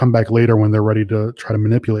then they'll come back later when they're ready to try to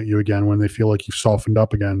manipulate you again, when they feel like you've softened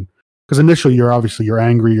up again. Because initially you're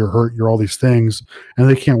angry, you're hurt, you're all these things, and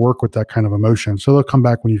they can't work with that kind of emotion. So they'll come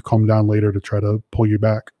back when you've calmed down later to try to pull you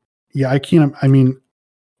back. Yeah, I can't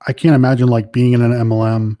imagine like being in an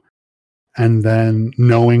MLM and then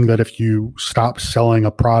knowing that if you stop selling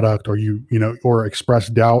a product, or or express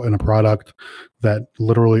doubt in a product, that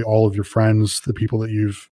literally all of your friends, the people that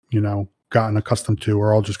you've, gotten accustomed to,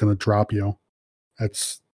 are all just going to drop you.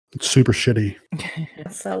 It's super shitty.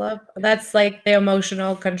 That's like the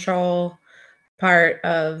emotional control part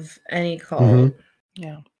of any cult. Mhm.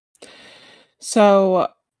 Yeah. So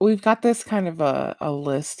we've got this kind of a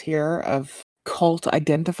list here of cult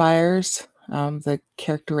identifiers, the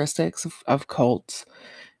characteristics of cults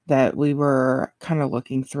that we were kind of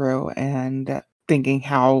looking through and thinking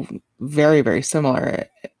how very, very similar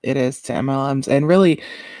it is to MLMs. And really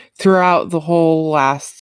throughout the whole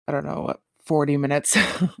last, I don't know, 40 minutes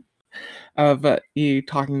of you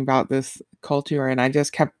talking about this cult you were in, I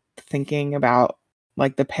just kept thinking about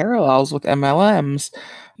like the parallels with MLMs.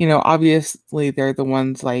 Obviously they're the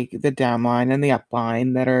ones like the downline and the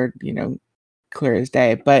upline that are, clear as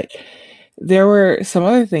day. But there were some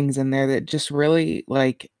other things in there that just really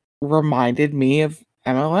like reminded me of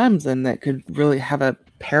MLMs and that could really have a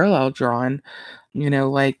parallel drawn,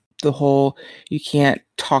 like the whole you can't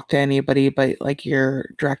talk to anybody but like your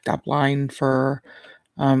direct upline for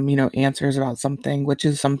answers about something, which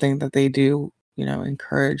is something that they do,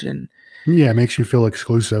 encourage. And Yeah, it makes you feel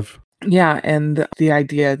exclusive. yeah, and the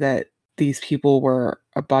idea that these people were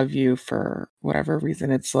above you for whatever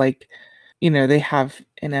reason, it's like, they have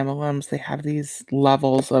in MLMs, they have these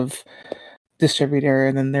levels of distributor,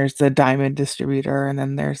 and then there's the diamond distributor, and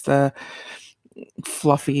then there's the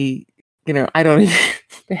fluffy, I don't even,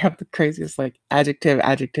 they have the craziest like adjective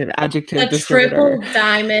The distributor. triple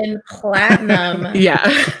diamond platinum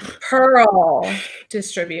Yeah. pearl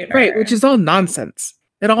distributor. Right, which is all nonsense.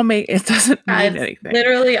 It doesn't mean It's anything.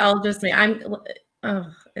 literally all just me.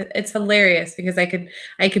 It's hilarious because I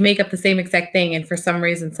could make up the same exact thing, and for some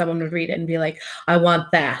reason someone would read it and be like, I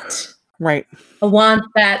want that. Right. I want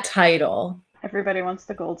that title. Everybody wants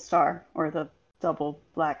the gold star or the double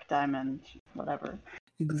black diamond, whatever.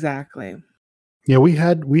 Exactly. Yeah, we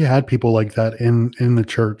had people like that in the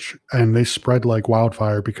church, and they spread like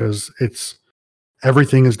wildfire because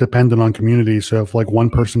everything is dependent on community. So if like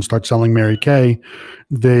one person starts selling Mary Kay,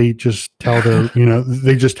 they just tell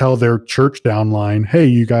their church downline, hey,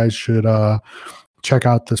 you guys should check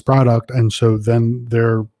out this product. And so then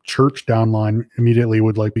their church downline immediately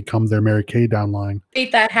would like become their Mary Kay downline.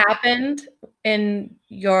 Wait, that happened in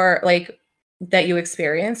your like that you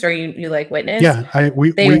experienced or you like witnessed? Yeah,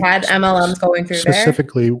 we had MLMs going through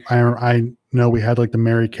specifically. I know we had like the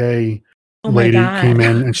Mary Kay there. lady came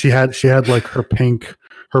in, and she had like her pink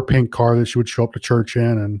car that she would show up to church in,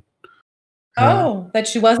 and that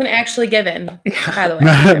she wasn't actually given, by the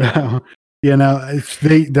way. No. Yeah, no,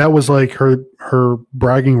 that was like her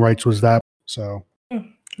bragging rights was that. So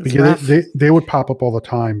because they would pop up all the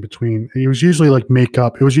time between. It was usually like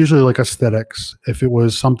makeup. It was usually like aesthetics. If it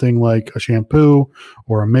was something like a shampoo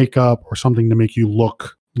or a makeup or something to make you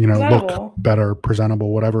look, look better,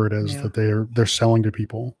 presentable, whatever it is that they're selling to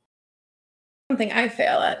people. Something I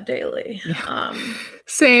fail at daily.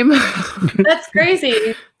 Same. That's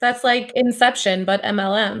crazy. That's like Inception, but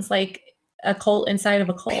MLMs, like a cult inside of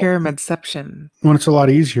a cult. Pyramidception. Well, it's a lot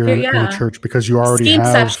easier in a church because you already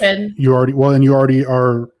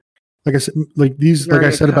are, like I said, like these, You're like I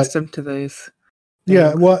said about accustomed to these.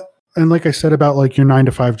 Yeah, and like I said about like your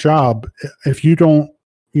 9-to-5 job, if you don't,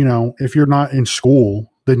 if you're not in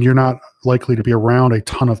school, then you're not likely to be around a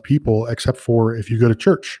ton of people, except for if you go to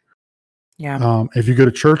church. Yeah. If you go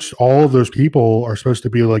to church, all of those people are supposed to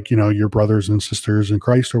be like, your brothers and sisters in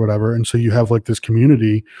Christ or whatever. And so you have like this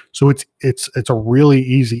community. So it's a really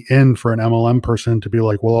easy in for an MLM person to be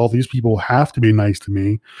like, well, all these people have to be nice to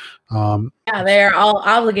me. They're all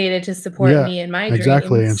obligated to support me in my dreams.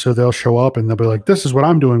 Exactly. And so they'll show up and they'll be like, this is what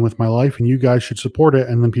I'm doing with my life, and you guys should support it.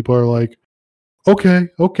 And then people are like, okay,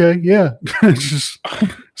 yeah. It's just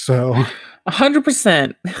so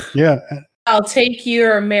 100%. Yeah. I'll take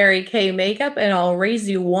your Mary Kay makeup and I'll raise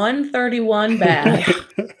you 131 back.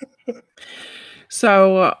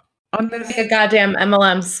 So on this, like a goddamn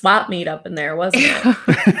MLM swap meet up in there, wasn't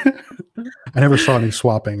it? I never saw any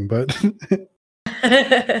swapping, but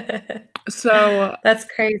so that's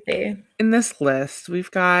crazy. In this list,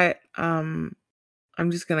 we've got I'm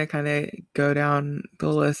just gonna kind of go down the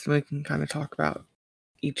list and we can kind of talk about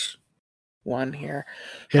each one here.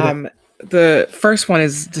 The first one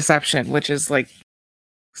is deception, which is like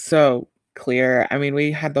so clear. I mean,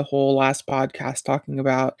 we had the whole last podcast talking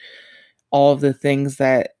about all of the things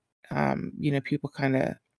that people kind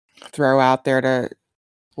of throw out there to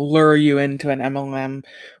lure you into an MLM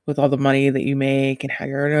with all the money that you make and how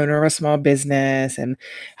you're an owner of a small business and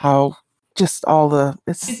how just all the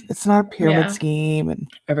it's not a pyramid scheme and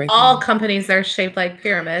everything. All companies are shaped like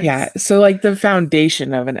pyramids. Yeah. So like the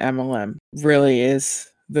foundation of an MLM really is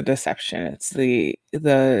the deception. It's the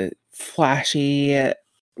flashy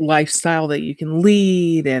lifestyle that you can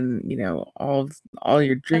lead, and all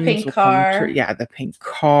your dreams will come true. Yeah, the pink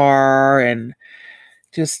car and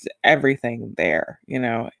just everything there,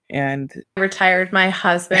 and Retired my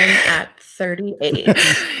husband at 38.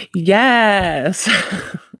 yes,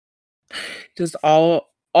 just all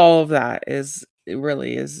of that it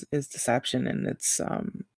really is deception, and it's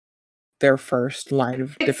their first line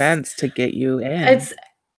of defense to get you in.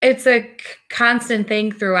 It's a constant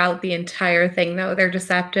thing throughout the entire thing, though. They're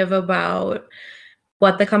deceptive about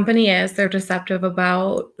what the company is. They're deceptive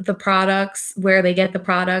about the products, where they get the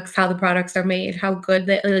products, how the products are made, how good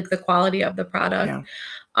the quality of the product.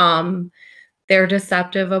 Yeah. They're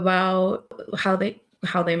deceptive about how they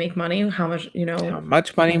make money, how much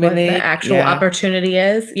money what the actual opportunity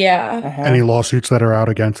is. Yeah. Uh-huh. Any lawsuits that are out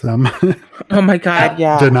against them. Oh my God.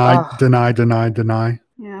 Yeah. Deny.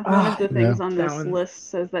 Yeah, one of the things on this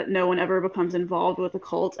list says that no one ever becomes involved with a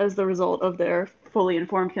cult as the result of their fully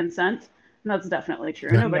informed consent. And that's definitely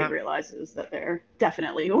true. Yeah. Nobody realizes that they're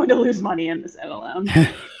definitely going to lose money in this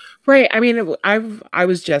MLM. Right. I mean, I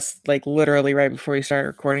was just like literally right before we started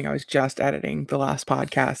recording, I was just editing the last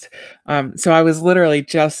podcast. So I was literally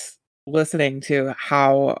just listening to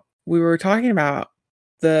how we were talking about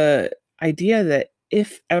the idea that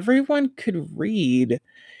if everyone could read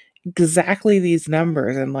exactly these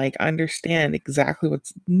numbers and like understand exactly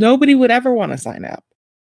nobody would ever want to sign up,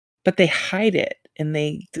 but they hide it and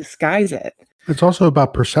they disguise it. It's also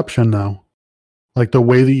about perception, though. Like the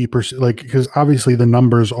way that you because obviously the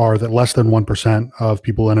numbers are that less than 1% of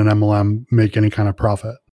people in an MLM make any kind of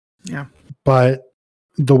profit. Yeah. But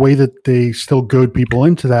the way that they still goad people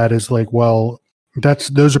into that is like, well,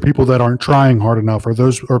 those are people that aren't trying hard enough, or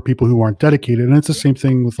those are people who aren't dedicated. And it's the same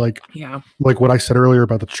thing with like what I said earlier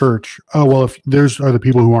about the church. Oh, well, if those are the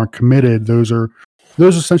people who aren't committed, those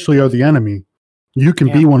essentially are the enemy. You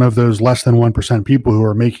can be one of those less than 1% people who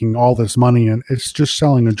are making all this money, and it's just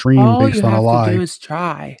selling a dream based on a lie. All you have to do is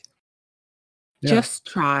try. Yeah. Just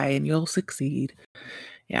try and you'll succeed.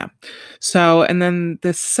 Yeah. So, and then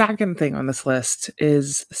the second thing on this list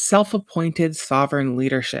is self-appointed sovereign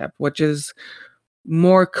leadership, which is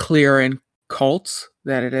more clear in cults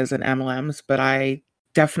than it is in MLMs, but I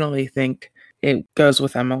definitely think it goes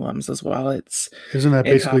with MLMs as well. Isn't that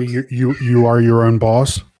basically you are your own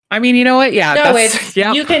boss? I mean, you know what? Yeah.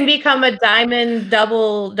 No, you can become a diamond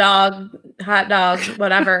double dog, hot dog,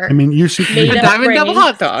 whatever. I mean, you see a diamond double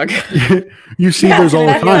hot dog. You see those all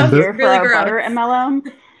the time. Really butter MLM.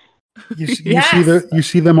 You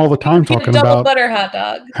see them all the time talking about butter hot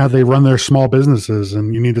dog, how they run their small businesses,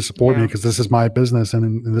 and you need to support me because this is my business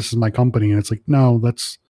and this is my company. And it's like, no,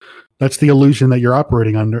 that's the illusion that you're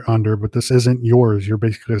operating under, but this isn't yours. You're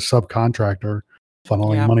basically a subcontractor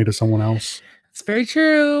funneling money to someone else. It's very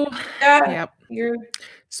true. Yeah. Yep.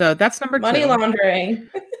 So that's number 2. Money laundering.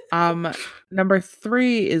 Number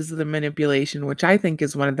 3 is the manipulation, which I think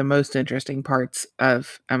is one of the most interesting parts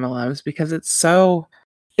of MLMs because it's so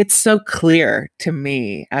clear to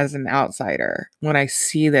me as an outsider when I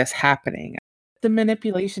see this happening. The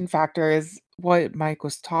manipulation factor is what Mike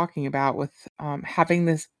was talking about with having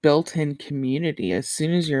this built-in community. As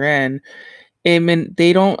soon as you're in,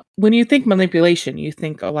 when you think manipulation, you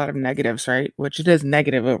think a lot of negatives, right? Which it is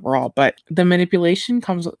negative overall, but the manipulation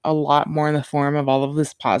comes a lot more in the form of all of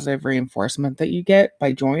this positive reinforcement that you get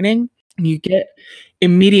by joining. You get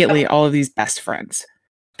immediately all of these best friends.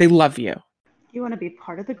 They love you. You want to be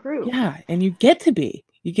part of the group. Yeah, and you get to be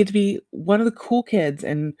one of the cool kids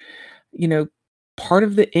and, part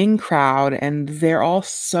of the in crowd, and they're all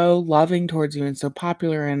so loving towards you and so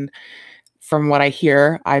popular. And from what I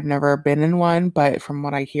hear, I've never been in one, but from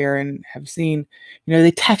what I hear and have seen,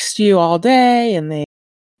 they text you all day and they,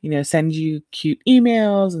 send you cute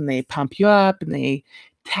emails and they pump you up and they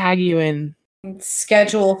tag you in.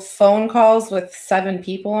 Schedule phone calls with 7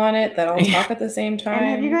 people on it that all talk at the same time. And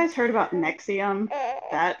have you guys heard about NXIVM,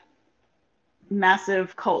 that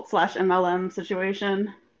massive cult / MLM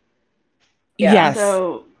situation? Yeah. Yes.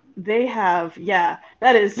 So they have,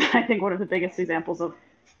 that is, I think, one of the biggest examples of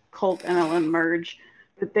cult MLM merge.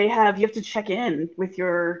 That you have to check in with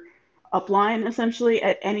your upline essentially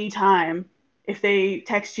at any time. If they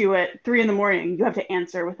text you at 3 a.m, you have to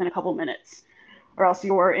answer within a couple minutes, or else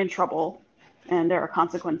you're in trouble. And there are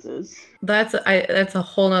consequences. That's a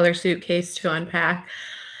whole nother suitcase to unpack.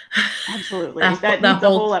 Absolutely. The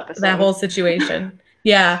whole episode. That whole situation.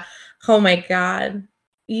 Yeah. Oh my God.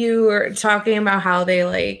 You were talking about how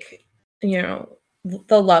they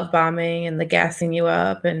the love bombing and the gassing you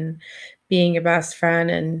up and being your best friend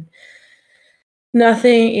and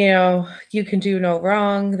nothing, you can do no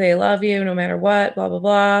wrong. They love you no matter what, blah, blah,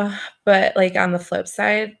 blah. But on the flip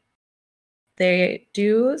side, they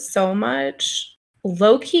do so much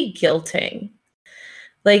low-key guilting.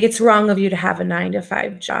 It's wrong of you to have a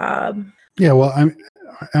 9-to-5 job. Yeah, well,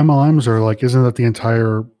 MLMs are like, isn't that the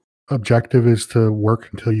entire objective is to work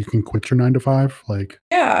until you can quit your 9 to 5? Like,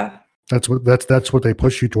 Yeah. that's what they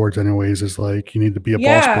push you towards anyways, is like, you need to be a boss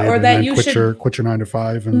Yeah, babe or and that then you quit should- your 9 to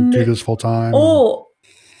 5 and do this full time. Oh,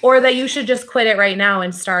 or that you should just quit it right now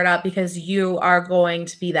and start up because you are going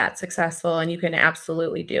to be that successful and you can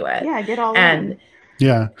absolutely do it. Yeah, get all And in.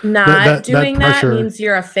 Yeah. not doing that pressure- means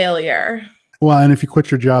you're a failure. Well, and if you quit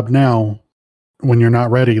your job now, when you're not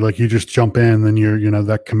ready, like you just jump in, then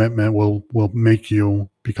that commitment will make you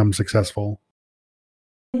become successful.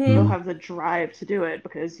 You'll Mm. have the drive to do it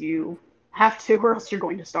because you have to, or else you're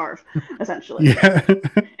going to starve, essentially. Yeah.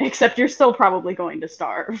 Except you're still probably going to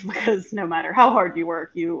starve because no matter how hard you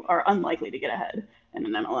work, you are unlikely to get ahead in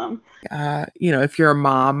an MLM. If you're a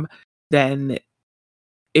mom, then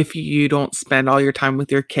if you don't spend all your time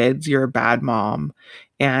with your kids, you're a bad mom.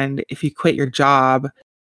 And if you quit your job,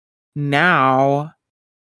 now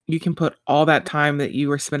you can put all that time that you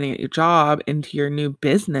were spending at your job into your new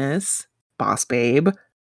business, Boss Babe.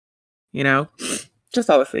 Just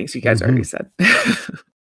all the things you guys already said.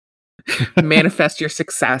 Manifest your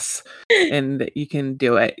success and you can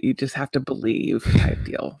do it. You just have to believe type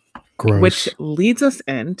deal. Gross. Which leads us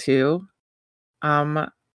into the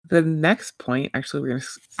next point. Actually, we're going to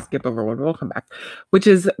skip over one. We'll come back, which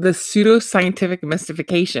is the pseudoscientific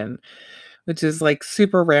mystification, which is like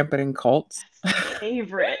super rampant in cults.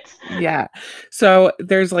 Favorite. Yeah. So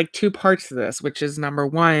there's like two parts to this, which is number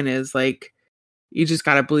one is like, you just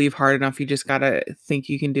got to believe hard enough. You just got to think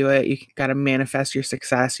you can do it. You got to manifest your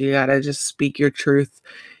success. You got to just speak your truth,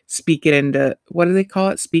 speak it into, what do they call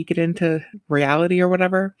it? Speak it into reality or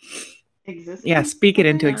whatever. Existence. Yeah. Speak it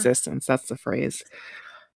into Yeah. existence. That's the phrase.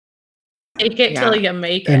 Take it till you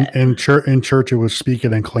make it. In church, it was speak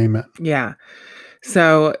it and claim it. Yeah.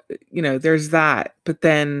 So, there's that, but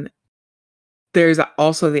then there's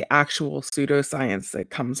also the actual pseudoscience that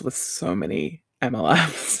comes with so many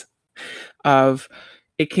MLMs of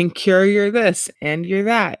it can cure your this and your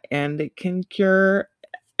that, and it can cure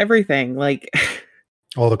everything. Like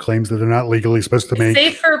All the claims that they're not legally supposed to make.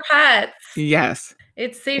 Safe for pets. yes.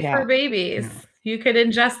 It's safe Yeah. for babies. Yeah. You could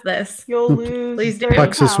ingest this. You'll lose Please do. 30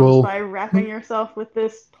 Plexus pounds will- by wrapping yourself with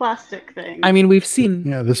this plastic thing. I mean, we've seen.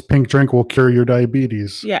 Yeah, this pink drink will cure your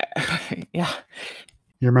diabetes. Yeah. Yeah.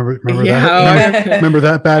 You remember Yeah, that? oh, Remember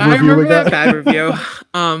that bad I review we remember that got? bad review.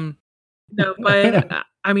 No, but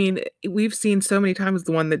I mean, we've seen so many times.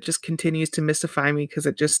 The one that just continues to mystify me because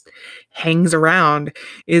it just hangs around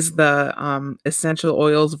is the essential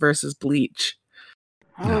oils versus bleach.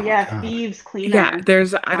 oh Oh, yeah, God. thieves cleaner. Yeah,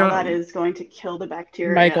 there's How that is going to kill the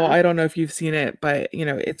bacteria. Michael, I don't know if you've seen it, but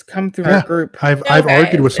it's come through Yeah. our group. I've Okay,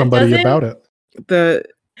 argued with it somebody doesn't- about it. The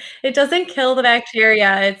It doesn't kill the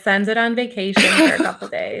bacteria. It sends it on vacation for a couple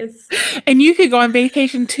days. and you could go on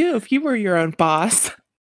vacation too if you were your own boss.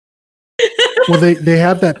 Well, they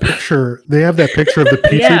have that picture. They have that picture of the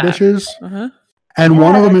petri Yeah. dishes, Uh-huh. and Yeah,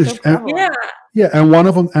 one of them that's is so prevalent. Yeah. and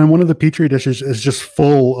one of the petri dishes is just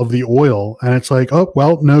full of the oil, and it's like, oh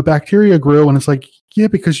well, no bacteria grew, and it's like, yeah,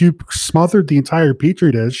 because you smothered the entire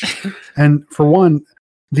petri dish, and for one,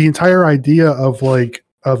 the entire idea of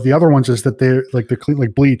the other ones is that they're like the clean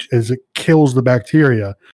like bleach is it kills the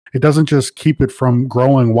bacteria. It doesn't just keep it from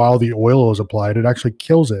growing while the oil is applied. It actually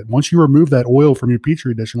kills it. Once you remove that oil from your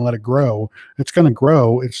petri dish and let it grow, it's going to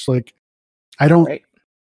grow. It's like, I don't, Right.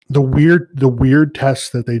 the weird tests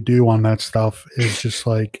that they do on that stuff is just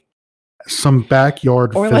like some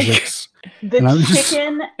backyard Or like- physics. The And I was just-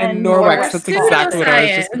 chicken And and Norwex, that's Norwex exactly what I was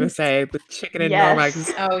just pseudoscience. going to say. The chicken and Yes.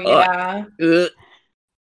 Norwex. Oh yeah. Ugh.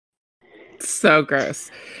 So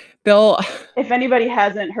gross. They'll If anybody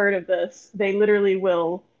hasn't heard of this, they literally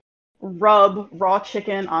will rub raw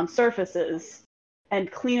chicken on surfaces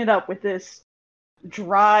and clean it up with this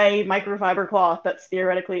dry microfiber cloth that's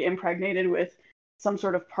theoretically impregnated with some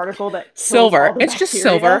sort of particle that kills silver. all the It's just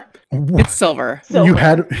bacteria. silver. It's silver. Silver. You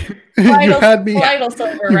had you Vital- had me vital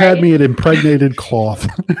silver, you right? had me at impregnated cloth.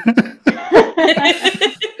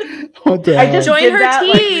 What the I just Join did her that,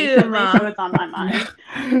 like, team. recently, so it's on my mind.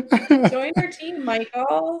 hell? Join our team,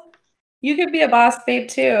 Michael. You could be a boss babe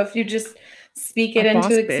too if you just speak it A boss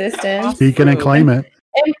into babe. existence. Speak it and claim it.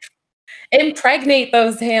 Impregnate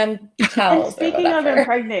those hand And towels. speaking of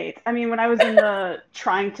impregnate, I mean, when I was in the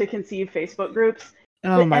trying to conceive Facebook groups,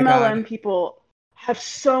 Oh the my MLM god. people have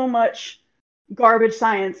so much garbage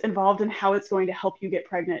science involved in how it's going to help you get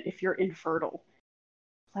pregnant if you're infertile.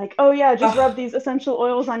 Like, oh yeah, just rub these essential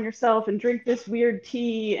oils on yourself and drink this weird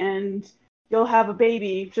tea and you'll have a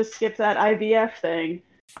baby. Just skip that IVF thing.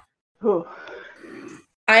 Whew.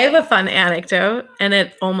 I have a fun anecdote, and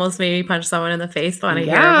it almost made me punch someone in the face. Want to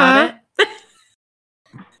hear Yeah. about it?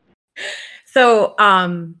 So,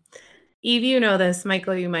 Eve, you know this.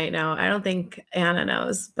 Michael, you might know. I don't think Anna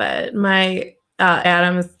knows, but my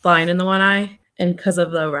Adam is blind in the one eye, and because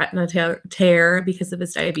of the retina tear because of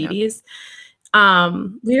his diabetes.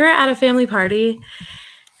 We were at a family party,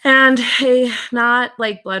 and a not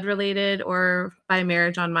like blood related or by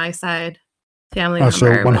marriage on my side family member. So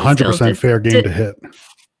 100% fair game to hit.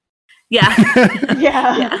 Yeah.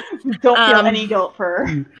 Yeah. Don't feel any guilt for.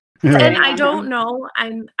 And I don't know.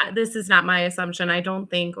 This is not my assumption. I don't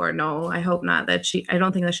think or no. I hope not that I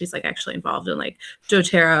don't think that she's like actually involved in like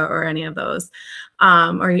doTERRA or any of those,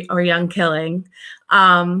 or Young Killing.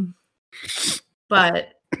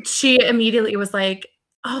 But she immediately was like,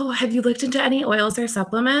 "Oh, have you looked into any oils or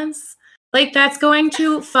supplements? Like that's going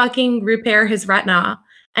to fucking repair his retina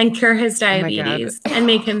and cure his diabetes and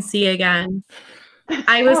make him see again."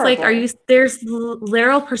 I was like, "Are you? There's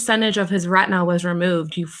literal percentage of his retina was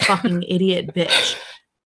removed. You fucking idiot bitch."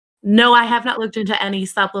 No, I have not looked into any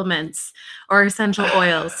supplements or essential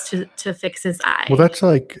oils to fix his eye. Well, that's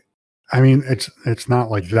like, I mean, it's not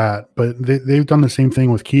like that, but they've done the same thing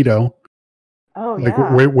with keto. Oh, like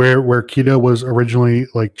yeah. where keto was originally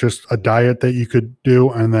like just a diet that you could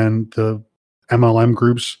do, and then the MLM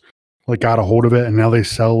groups like got a hold of it, and now they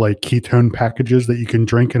sell like ketone packages that you can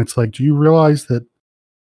drink, and it's like, do you realize that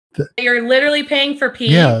you're literally paying for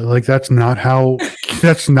pee? Yeah, like that's not how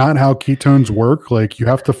ketones work. Like you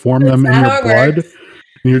have to form them in your blood.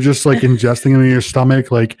 And you're just like ingesting them in your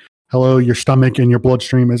stomach. Like, hello, your stomach and your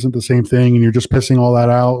bloodstream isn't the same thing, and you're just pissing all that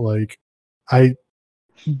out. Like,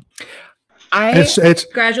 it's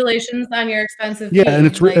congratulations on your expensive yeah, pee. and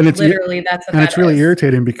it's literally that's what it's really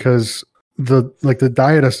irritating because the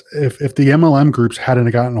diet is, if the MLM groups hadn't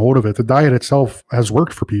gotten hold of it, the diet itself has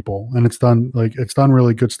worked for people, and it's done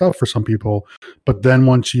really good stuff for some people. But then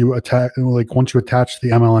once you attach the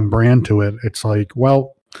MLM brand to it, it's like,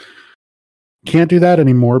 well, can't do that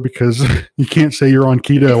anymore because you can't say you're on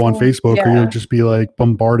keto on Facebook, or you'll just be like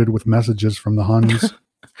bombarded with messages from the Huns.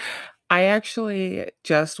 I actually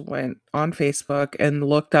just went on Facebook and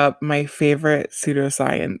looked up my favorite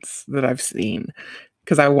pseudoscience that I've seen,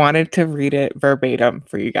 because I wanted to read it verbatim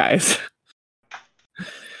for you guys.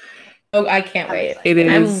 Oh, I can't wait. It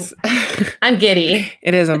is. I'm giddy.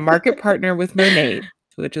 It is a market partner with Monat,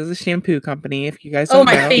 which is a shampoo company. If you guys don't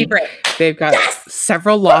know, favorite. They've got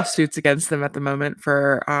several lawsuits against them at the moment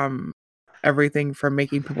for everything from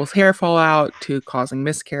making people's hair fall out to causing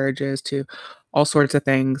miscarriages to all sorts of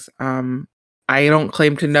things. I don't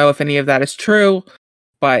claim to know if any of that is true,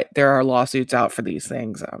 but there are lawsuits out for these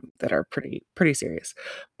things that are pretty serious.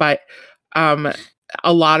 But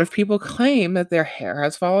a lot of people claim that their hair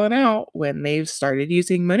has fallen out when they've started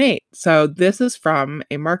using Monat. So this is from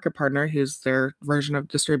a market partner who's their version of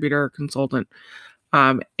distributor or consultant.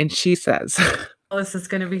 And she says, this is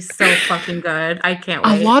going to be so fucking good. I can't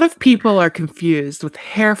wait. A lot of people are confused with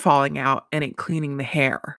hair falling out and it cleaning the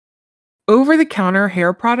hair. Over-the-counter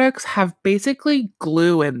hair products have basically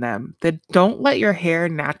glue in them that don't let your hair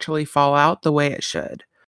naturally fall out the way it should.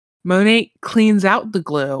 Monat cleans out the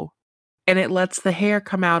glue, and it lets the hair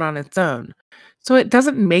come out on its own. So it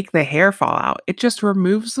doesn't make the hair fall out. It just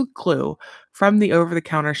removes the glue from the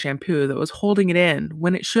over-the-counter shampoo that was holding it in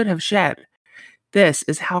when it should have shed. This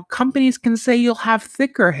is how companies can say you'll have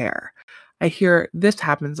thicker hair. I hear this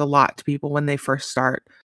happens a lot to people when they first start.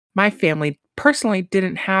 My family personally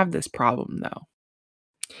didn't have this problem, though.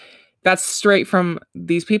 That's straight from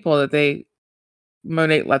these people that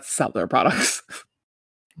Monat lets sell their products.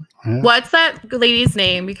 Yeah. What's that lady's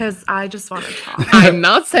name? Because I just want to talk. I'm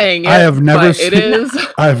not saying it. I have never seen it. Is.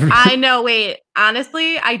 I know. Wait.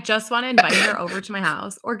 Honestly, I just want to invite her over to my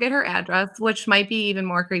house or get her address, which might be even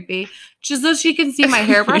more creepy, just so she can see my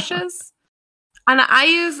hairbrushes. And I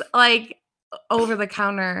use like over the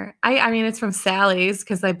counter. I mean, it's from Sally's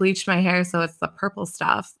because I bleached my hair, so it's the purple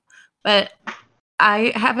stuff. But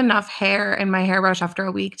I have enough hair in my hairbrush after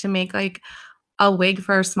a week to make like a wig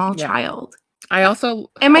for a small child. I also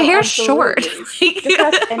and my hair's short. Just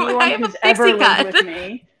ask anyone who's ever lived with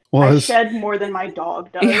me. I shed more than my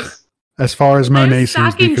dog does. Yeah. As far as Monat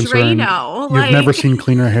seems to be concerned, you've never seen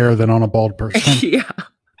cleaner hair than on a bald person. Yeah.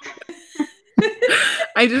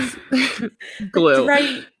 I just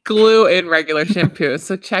glue in regular shampoo.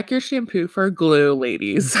 So check your shampoo for glue,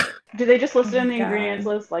 ladies. Do they just list it in the ingredients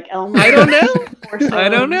list like Elmer? I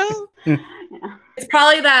don't know. Yeah. It's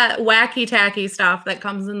probably that wacky tacky stuff that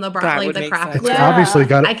comes in the broccoli, the craft glue.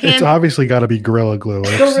 It's obviously got to be Gorilla Glue.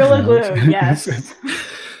 Gorilla Glue, yes.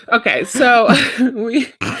 Okay, so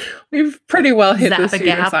we've pretty well hit the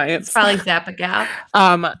pseudoscience. It's probably Zap-A-Gap.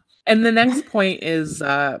 And the next point is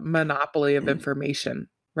monopoly of information,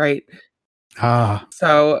 right?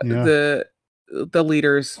 So the the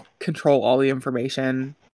leaders control all the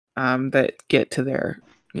information that get to their,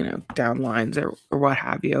 downlines or what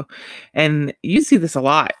have you. And you see this a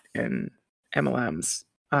lot in MLMs,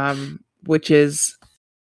 which is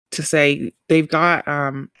to say they've got,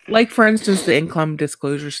 like, for instance, the income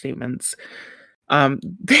disclosure statements.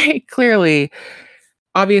 They clearly,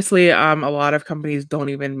 obviously, a lot of companies don't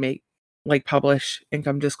even publish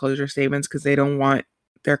income disclosure statements because they don't want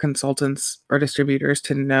their consultants or distributors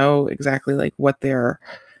to know exactly like what their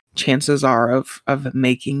chances are of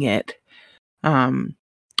making it.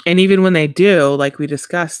 And even when they do, like we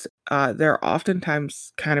discussed, they're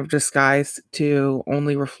oftentimes kind of disguised to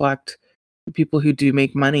only reflect the people who do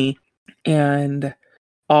make money. And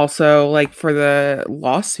also, like, for the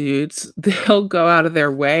lawsuits, they'll go out of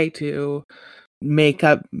their way to make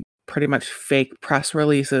up pretty much fake press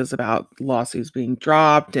releases about lawsuits being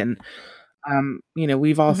dropped. And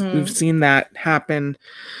we've seen that happen.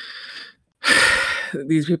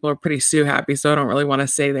 These people are pretty sue happy, so I don't really want to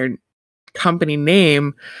say their company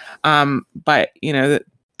name, but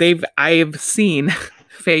I've seen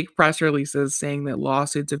fake press releases saying that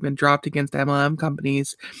lawsuits have been dropped against MLM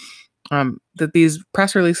companies, that these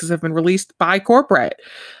press releases have been released by corporate,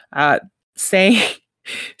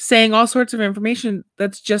 saying all sorts of information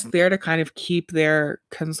that's just there to kind of keep their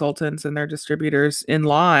consultants and their distributors in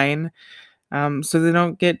line, so they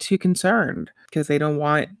don't get too concerned, because they don't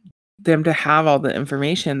want them to have all the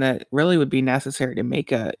information that really would be necessary to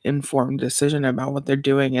make a informed decision about what they're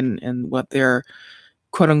doing and what their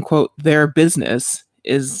quote unquote their business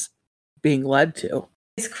is being led to.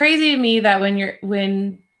 It's crazy to me that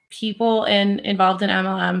when people involved in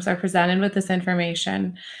MLMs are presented with this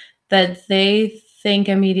information, that they think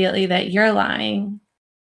immediately that you're lying,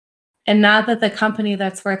 and not that the company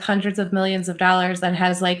that's worth hundreds of millions of dollars that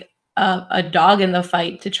has like a dog in the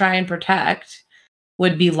fight to try and protect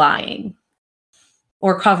would be lying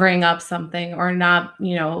or covering up something or not,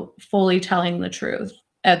 fully telling the truth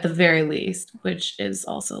at the very least, which is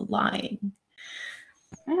also lying.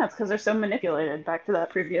 Yeah, it's because they're so manipulated, back to that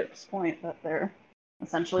previous point, that they're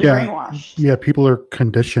essentially brainwashed. Yeah, people are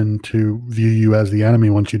conditioned to view you as the enemy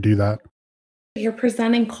once you do that. You're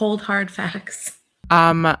presenting cold, hard facts.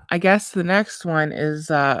 I guess the next one is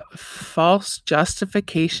false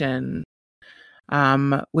justification,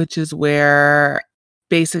 which is where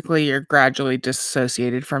basically you're gradually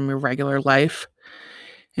disassociated from your regular life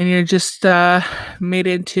and you're just made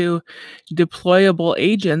into deployable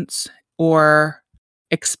agents or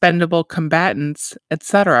expendable combatants,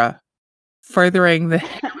 etc., furthering the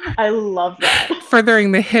I love that.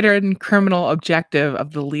 furthering the hidden criminal objective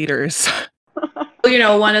of the leaders.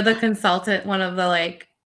 One of the like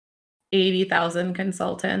 80,000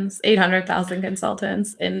 consultants, 800,000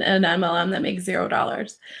 consultants in an MLM that makes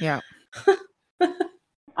 $0. Yeah.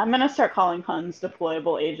 I'm going to start calling Huns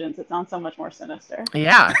deployable agents. It sounds so much more sinister.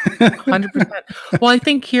 Yeah, 100%. Well, I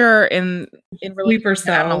think here in relation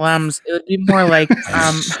to MLMs, it would be more like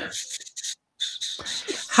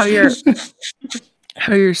how you're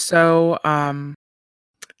so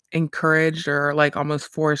encouraged or like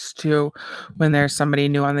almost forced to, when there's somebody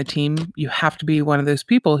new on the team, you have to be one of those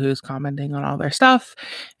people who's commenting on all their stuff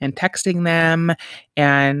and texting them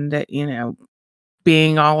and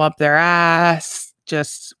being all up their ass.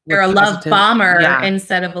 Just you're a love bomber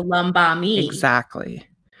instead of a lumbami. Exactly.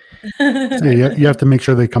 You have to make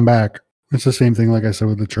sure they come back. It's the same thing like I said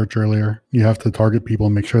with the church earlier. You have to target people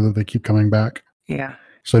and make sure that they keep coming back. Yeah.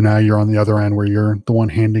 So now you're on the other end where you're the one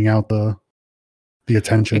handing out the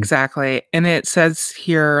attention. Exactly. And it says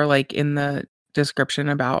here, like in the description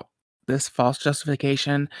about this false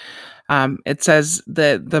justification, it says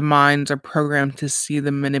that the minds are programmed to see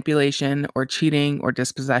the manipulation or cheating or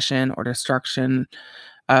dispossession or destruction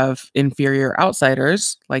of inferior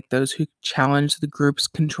outsiders, like those who challenge the group's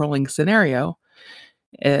controlling scenario.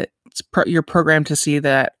 You're programmed to see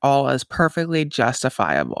that all as perfectly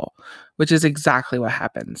justifiable, which is exactly what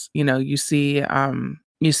happens. You see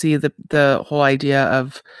the whole idea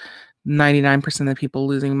of 99% of the people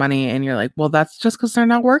losing money, and you're like, well, that's just because they're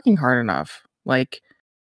not working hard enough. Like,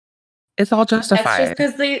 it's all justified. That's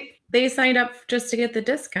just because they signed up just to get the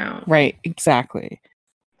discount. Right, exactly.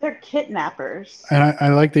 They're kidnappers. And I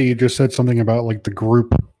like that you just said something about like the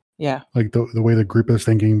group. Yeah. Like the way the group is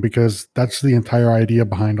thinking, because that's the entire idea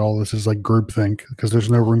behind all this is like groupthink, because there's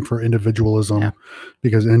no room for individualism,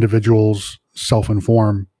 because individuals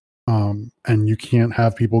self-inform. And you can't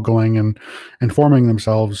have people going and informing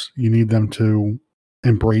themselves. You need them to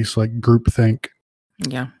embrace like groupthink.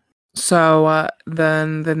 Yeah. So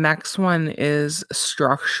then the next one is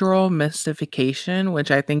structural mystification,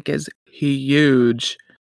 which I think is huge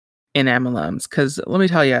in MLMs. Because let me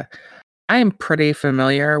tell you, I am pretty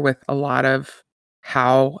familiar with a lot of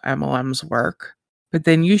how MLMs work. But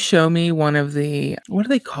then you show me one of the, what do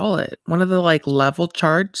they call it? One of the like level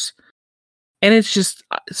charts. And it's just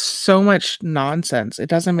so much nonsense. It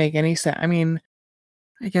doesn't make any sense. I mean,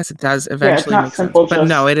 I guess it does eventually not make sense. simple, But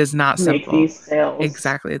no, just it is not Make simple. these sales.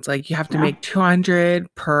 Exactly. It's like you have to No. make 200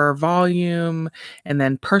 per volume, and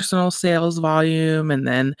then personal sales volume, and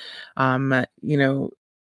then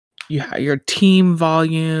your team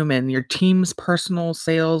volume and your team's personal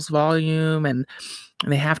sales volume, and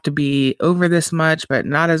they have to be over this much, but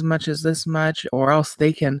not as much as this much, or else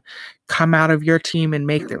they can come out of your team and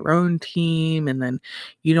make their own team, and then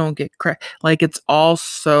you don't get credit. Like, it's all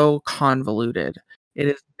so convoluted. It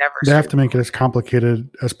is never. They have to make it as complicated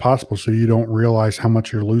as possible so you don't realize how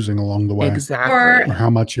much you're losing along the way, Exactly. or how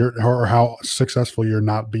much or how successful you're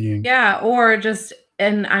not being. Yeah, or just,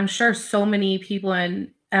 and I'm sure so many people in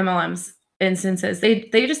MLM's instances, they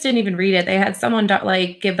just didn't even read it. They had someone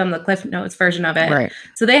like give them the Cliff Notes version of it. Right.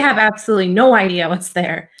 So they have absolutely no idea what's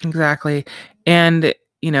there. Exactly. And,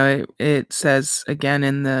 it says again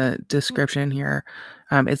in the description here,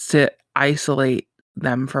 it's to isolate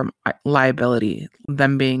them from liability,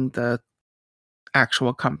 them being the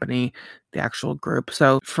actual company, the actual group.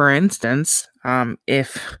 So, for instance,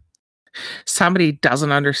 if somebody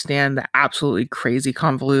doesn't understand the absolutely crazy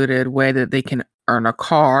convoluted way that they can earn a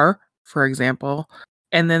car, for example,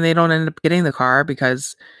 and then they don't end up getting the car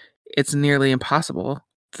because it's nearly impossible,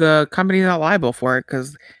 the company's not liable for it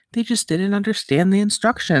because they just didn't understand the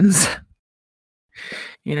instructions.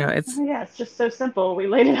 It's It's just so simple. We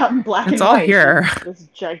laid it out in black and It's all white. here. This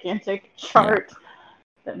gigantic chart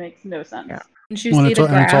that makes no sense. Yeah. Did you Well, see the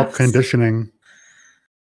and it's all graphs? conditioning.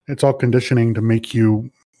 It's all conditioning to make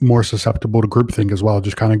you more susceptible to groupthink as well.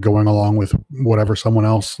 Just kind of going along with whatever someone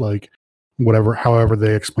else, however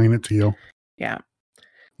they explain it to you. Yeah.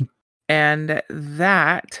 And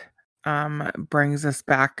that brings us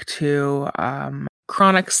back to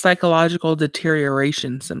chronic psychological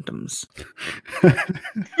deterioration symptoms.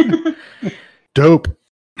 Dope.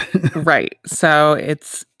 Right. So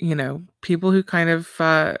it's, people who kind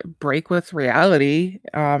of break with reality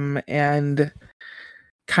and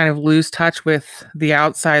kind of lose touch with the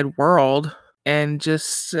outside world and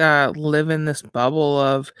just live in this bubble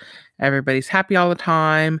of everybody's happy all the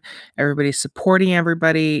time, everybody's supporting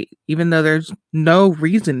everybody, even though there's no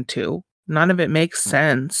reason to. None of it makes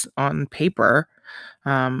sense on paper,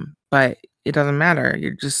 but it doesn't matter.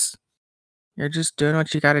 You're just doing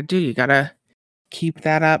what you got to do. You got to keep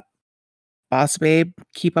that up, boss babe.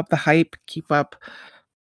 Keep up the hype. Keep up.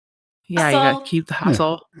 Yeah, you got Hustle. to keep the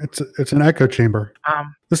hustle. It's an echo chamber.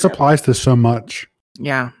 This applies to so much.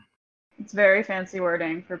 Yeah. It's very fancy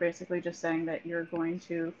wording for basically just saying that you're going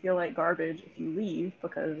to feel like garbage if you leave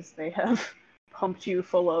because they have pumped you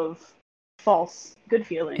full of false good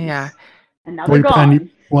feelings. Yeah. And now they're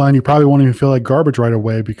gone. And you probably won't even feel like garbage right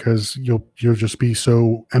away because you'll just be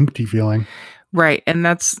so empty feeling. Right. And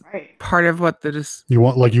that's Right. part of what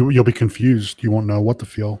you'll be confused. You won't know what to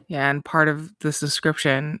feel. Yeah, and part of this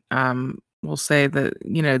description will say that,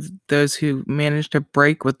 those who manage to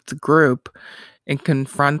break with the group and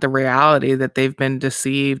confront the reality that they've been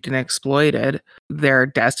deceived and exploited, they're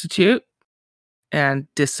destitute and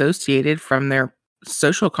dissociated from their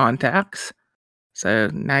social contacts. So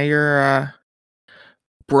now you're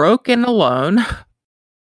broke and alone.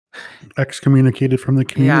 Excommunicated from the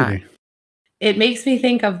community. It makes me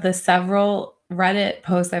think of the several Reddit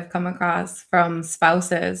posts I've come across from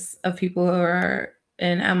spouses of people who are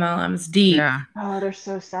in MLMs deep. Yeah. Oh, they're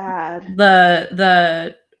so sad.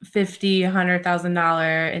 The $50,000,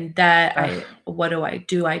 $100,000 in debt. Ugh. What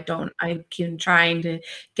do? I keep trying to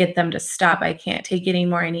get them to stop. I can't take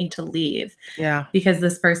anymore. I need to leave. Yeah. Because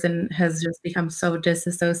this person has just become so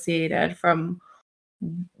disassociated from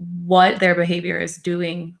what their behavior is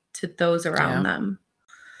doing to those around them.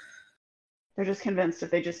 They're just convinced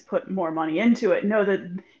if they just put more money into it, know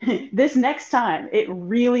that this next time it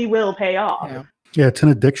really will pay off. Yeah, it's an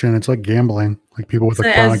addiction. It's like gambling. Like people with a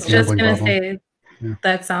chronic I was just gambling gonna problem. say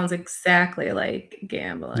that sounds exactly like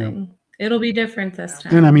gambling. It'll be different this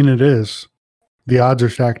time. And I mean, it is. The odds are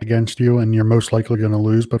stacked against you, and you're most likely going to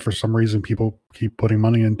lose. But for some reason, people keep putting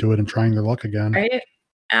money into it and trying their luck again. Right?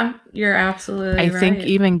 You're absolutely I right. think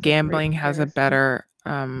even gambling has a better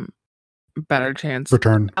chance.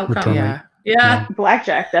 Return Outcome. rate. Yeah.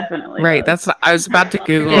 Blackjack definitely. Right. does. I was about to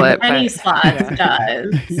Google it. Penny But, slots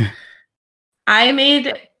does. I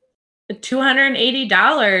made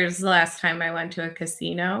 $280 last time I went to a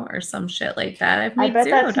casino or some shit like that. I've I made bet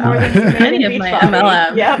that's more $0 than in any of my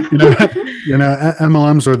Beachbody. MLM. Yep.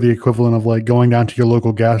 MLMs are the equivalent of like going down to your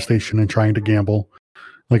local gas station and trying to gamble.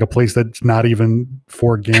 like a place that's not even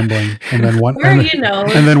for gambling, and then one, Or,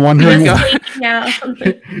 and then wondering, and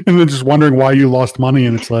then just wondering why you lost money,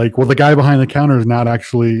 and it's like, well, the guy behind the counter is not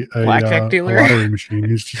actually a Blackjack a dealer. lottery machine.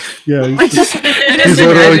 He's just He's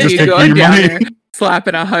literally just taking your money. there,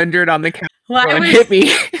 slapping 100 on the counter Well, I and was- hit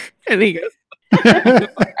me, and he goes,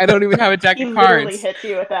 I don't even have a deck He of literally cards. hits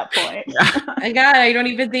you at that point. God, I don't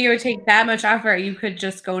even think it would take that much effort. You could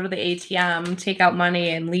just go to the ATM, take out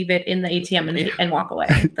money, and leave it in the ATM and walk away.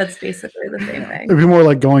 That's basically the same thing. It'd be more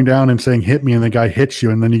like going down and saying "hit me," and the guy hits you,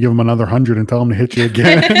 and then you give him another 100 and tell him to hit you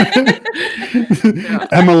again.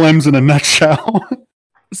 MLMs in a nutshell.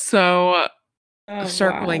 So Oh,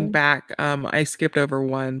 circling wow. back, I skipped over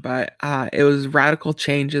one, but it was radical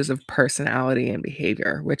changes of personality and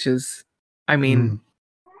behavior, which is, I mean,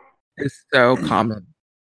 is so common.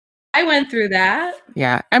 I went through that.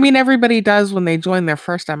 Yeah, I mean, everybody does when they join their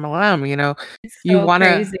first MLM. You know, It's You so wanna-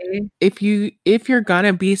 crazy. if you're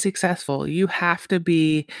gonna be successful, you have to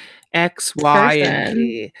be X, Y, and Person.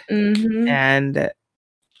 Z, Mhm. and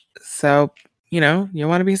so you know you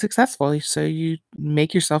want to be successful, so you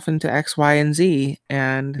make yourself into X, Y, and Z,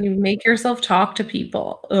 and You make yourself talk to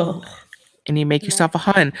people. Ugh. you make yourself a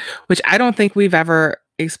Hun, which I don't think we've ever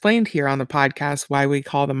explained here on the podcast why we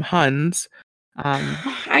call them Huns.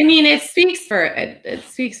 I mean, it speaks for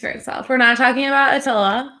itself. We're not talking about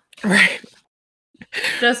Attila, Right.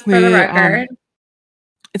 just for the We, record.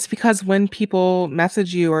 It's because when people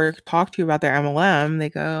message you or talk to you about their MLM, they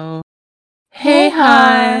go, "Hey,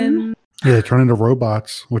 Hun." Yeah, they turn into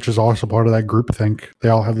robots, which is also part of that groupthink. They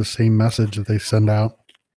all have the same message that they send out.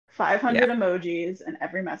 500 emojis in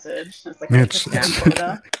every message. It's like It's- a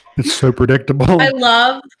quota. It's so predictable. I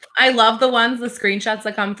love the ones, the screenshots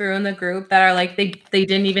that come through in the group that are like they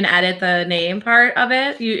didn't even edit the name part of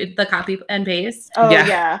it. The copy and paste. Oh Yeah.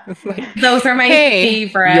 yeah. It's like, Those are my "Hey,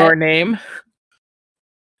 favorite. your name."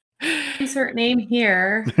 Insert name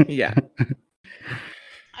here. Yeah.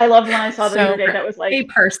 I loved when I saw the So- other day that was like A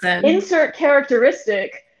person. insert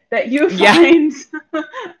characteristic that you Yeah. find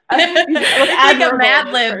like a Mad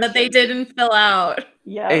Lib that they didn't fill out.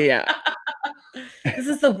 Yeah. Yeah. This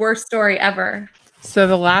is the worst story ever. So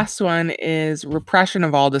the last one is repression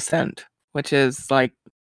of all dissent, which is like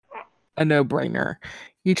a no-brainer.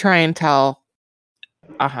 You try and tell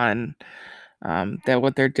a Hun that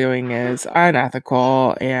what they're doing is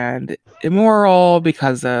unethical and immoral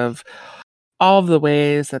because of all of the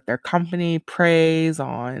ways that their company preys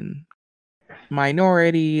on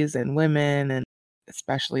minorities and women, and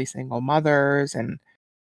especially single mothers, and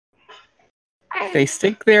they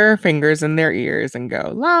stick their fingers in their ears and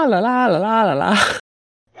go la la la la la la la.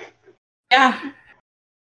 Yeah.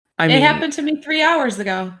 I It mean, happened to me 3 hours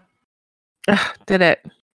ago. did it?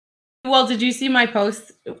 Well, did you see my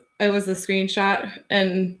post? It was a screenshot,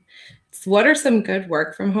 and it's, what are some good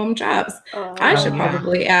work from home jobs? I should yeah.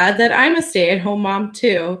 probably add that I'm a stay-at-home mom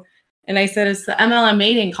too. And I said it's the MLM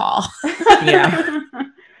mating call. Yeah.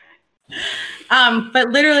 But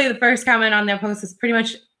literally the first comment on that post is pretty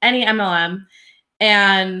much any MLM.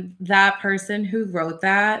 And that person who wrote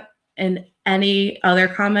that and any other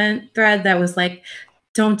comment thread that was like,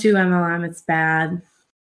 don't do MLM, it's bad.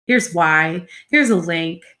 Here's why. Here's a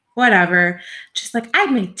link. Whatever. Just like,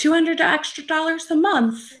 I'd make $200 extra a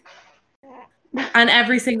month on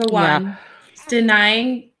every single one. Yeah. Just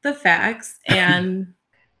denying the facts and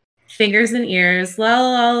fingers and ears, la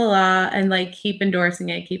la la la, and like keep endorsing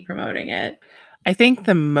it, keep promoting it. I think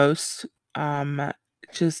the most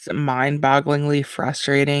just mind-bogglingly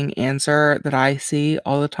frustrating answer that I see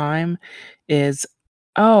all the time is,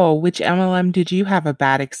 "Oh, which MLM did you have a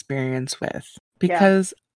bad experience with?"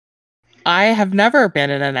 Because I have never been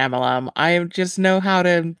in an MLM. I just know how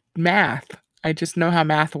to math. I just know how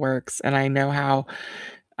math works, and I know how,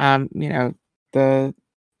 the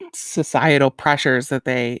societal pressures that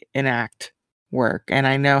they enact work, and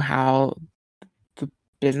I know how the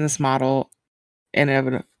business model in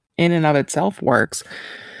and of itself works.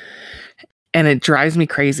 And it drives me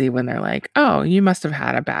crazy when they're like, "Oh, you must have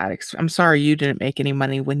had a bad I'm sorry you didn't make any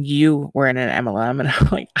money when you were in an MLM." And I'm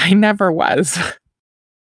like, I never was.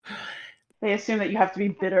 They assume that you have to be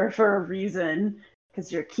bitter for a reason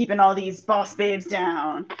because you're keeping all these boss babes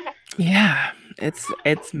down. Yeah, it's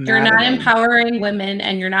You're not maddening. empowering women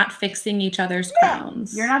and you're not fixing each other's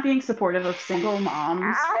crowns. You're not being supportive of single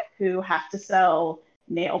moms who have to sell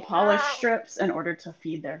nail polish strips in order to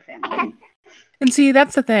feed their family. And see,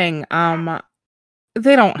 that's the thing.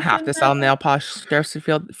 They don't have to sell nail polish strips to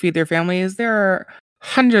feed their families. There are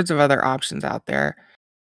hundreds of other options out there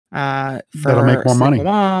for That'll make more money.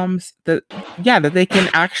 single moms that they can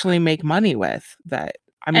actually make money with. That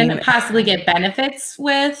I mean, and possibly get benefits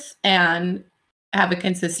with, and have a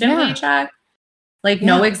consistent Yeah. paycheck. Like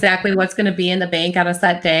know exactly what's going to be in the bank at a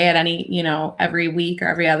set day at any, every week or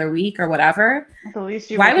every other week or whatever. At the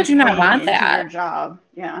least Why would you not want that? Your job,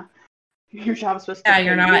 yeah. Your job's supposed to. Yeah,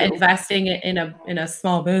 you're not investing in a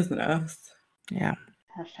small business. Yeah.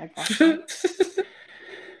 Hashtag.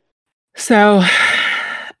 So,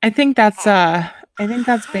 I think that's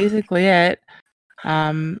basically it.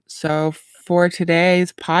 So for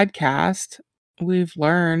today's podcast, we've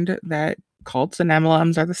learned that cults and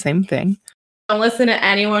MLMs are the same thing. Don't listen to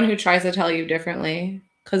anyone who tries to tell you differently,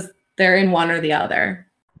 because they're in one or the other.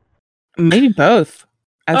 Maybe both.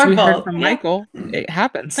 As Or we heard both, from yeah. Michael, it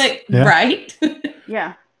happens. Right?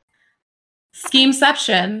 Yeah.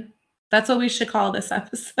 Schemeception. That's what we should call this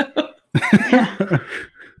episode. Yeah.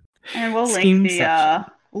 And we'll link the Schemeception.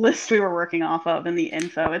 list we were working off of in the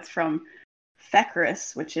info. It's from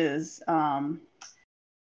FECRIS, which is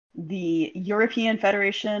the European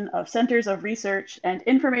Federation of Centers of Research and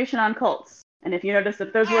Information on Cults. And if you notice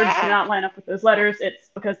that those words do not line up with those letters,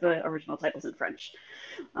 it's because the original title's in French.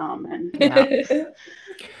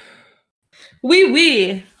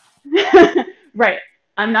 Oui. Right.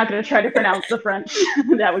 I'm not going to try to pronounce the French.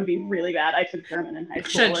 That would be really bad. I took German in high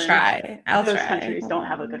school. Should try. I'll those try. countries don't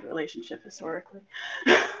have a good relationship historically.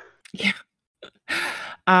 Yeah.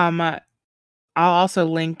 I'll also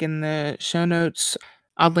link in the show notes.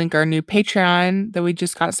 I'll link our new Patreon that we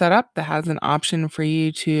just got set up that has an option for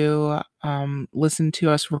you to listen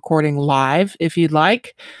to us recording live if you'd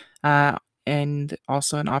like. And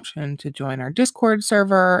also an option to join our Discord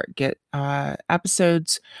server, get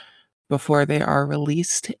episodes before they are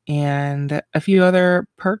released, and a few other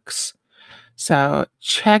perks. So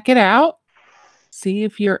check it out. See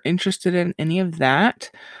if you're interested in any of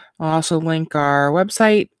that. I'll also link our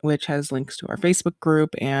website, which has links to our Facebook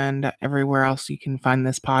group and everywhere else you can find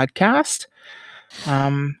this podcast.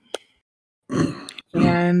 And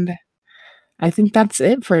I think that's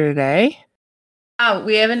it for today. Oh,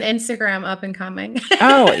 we have an Instagram up and coming.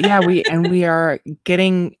 Oh, yeah, we are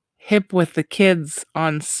getting hip with the kids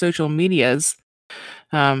on social medias.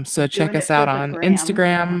 So check us out on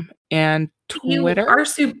Instagram and Twitter.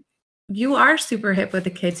 You are super hip with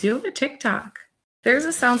the kids. You have a TikTok. There's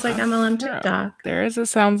a Sounds Like MLM TikTok. There is a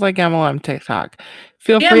Sounds Like MLM TikTok.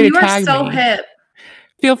 Feel free to tag me. You are so hip.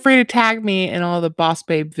 Feel free to tag me in all the Boss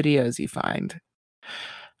Babe videos you find.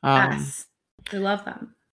 Yes. We love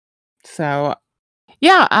them. So,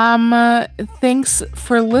 yeah, thanks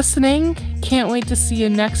for listening. Can't wait to see you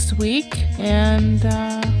next week. And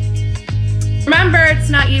remember,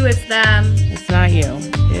 it's not you, it's them. It's not you.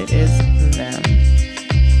 It is them.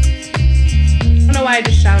 I don't know why I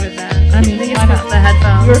just shouted that. I mean, I think it's because of the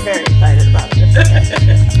headphones. You're very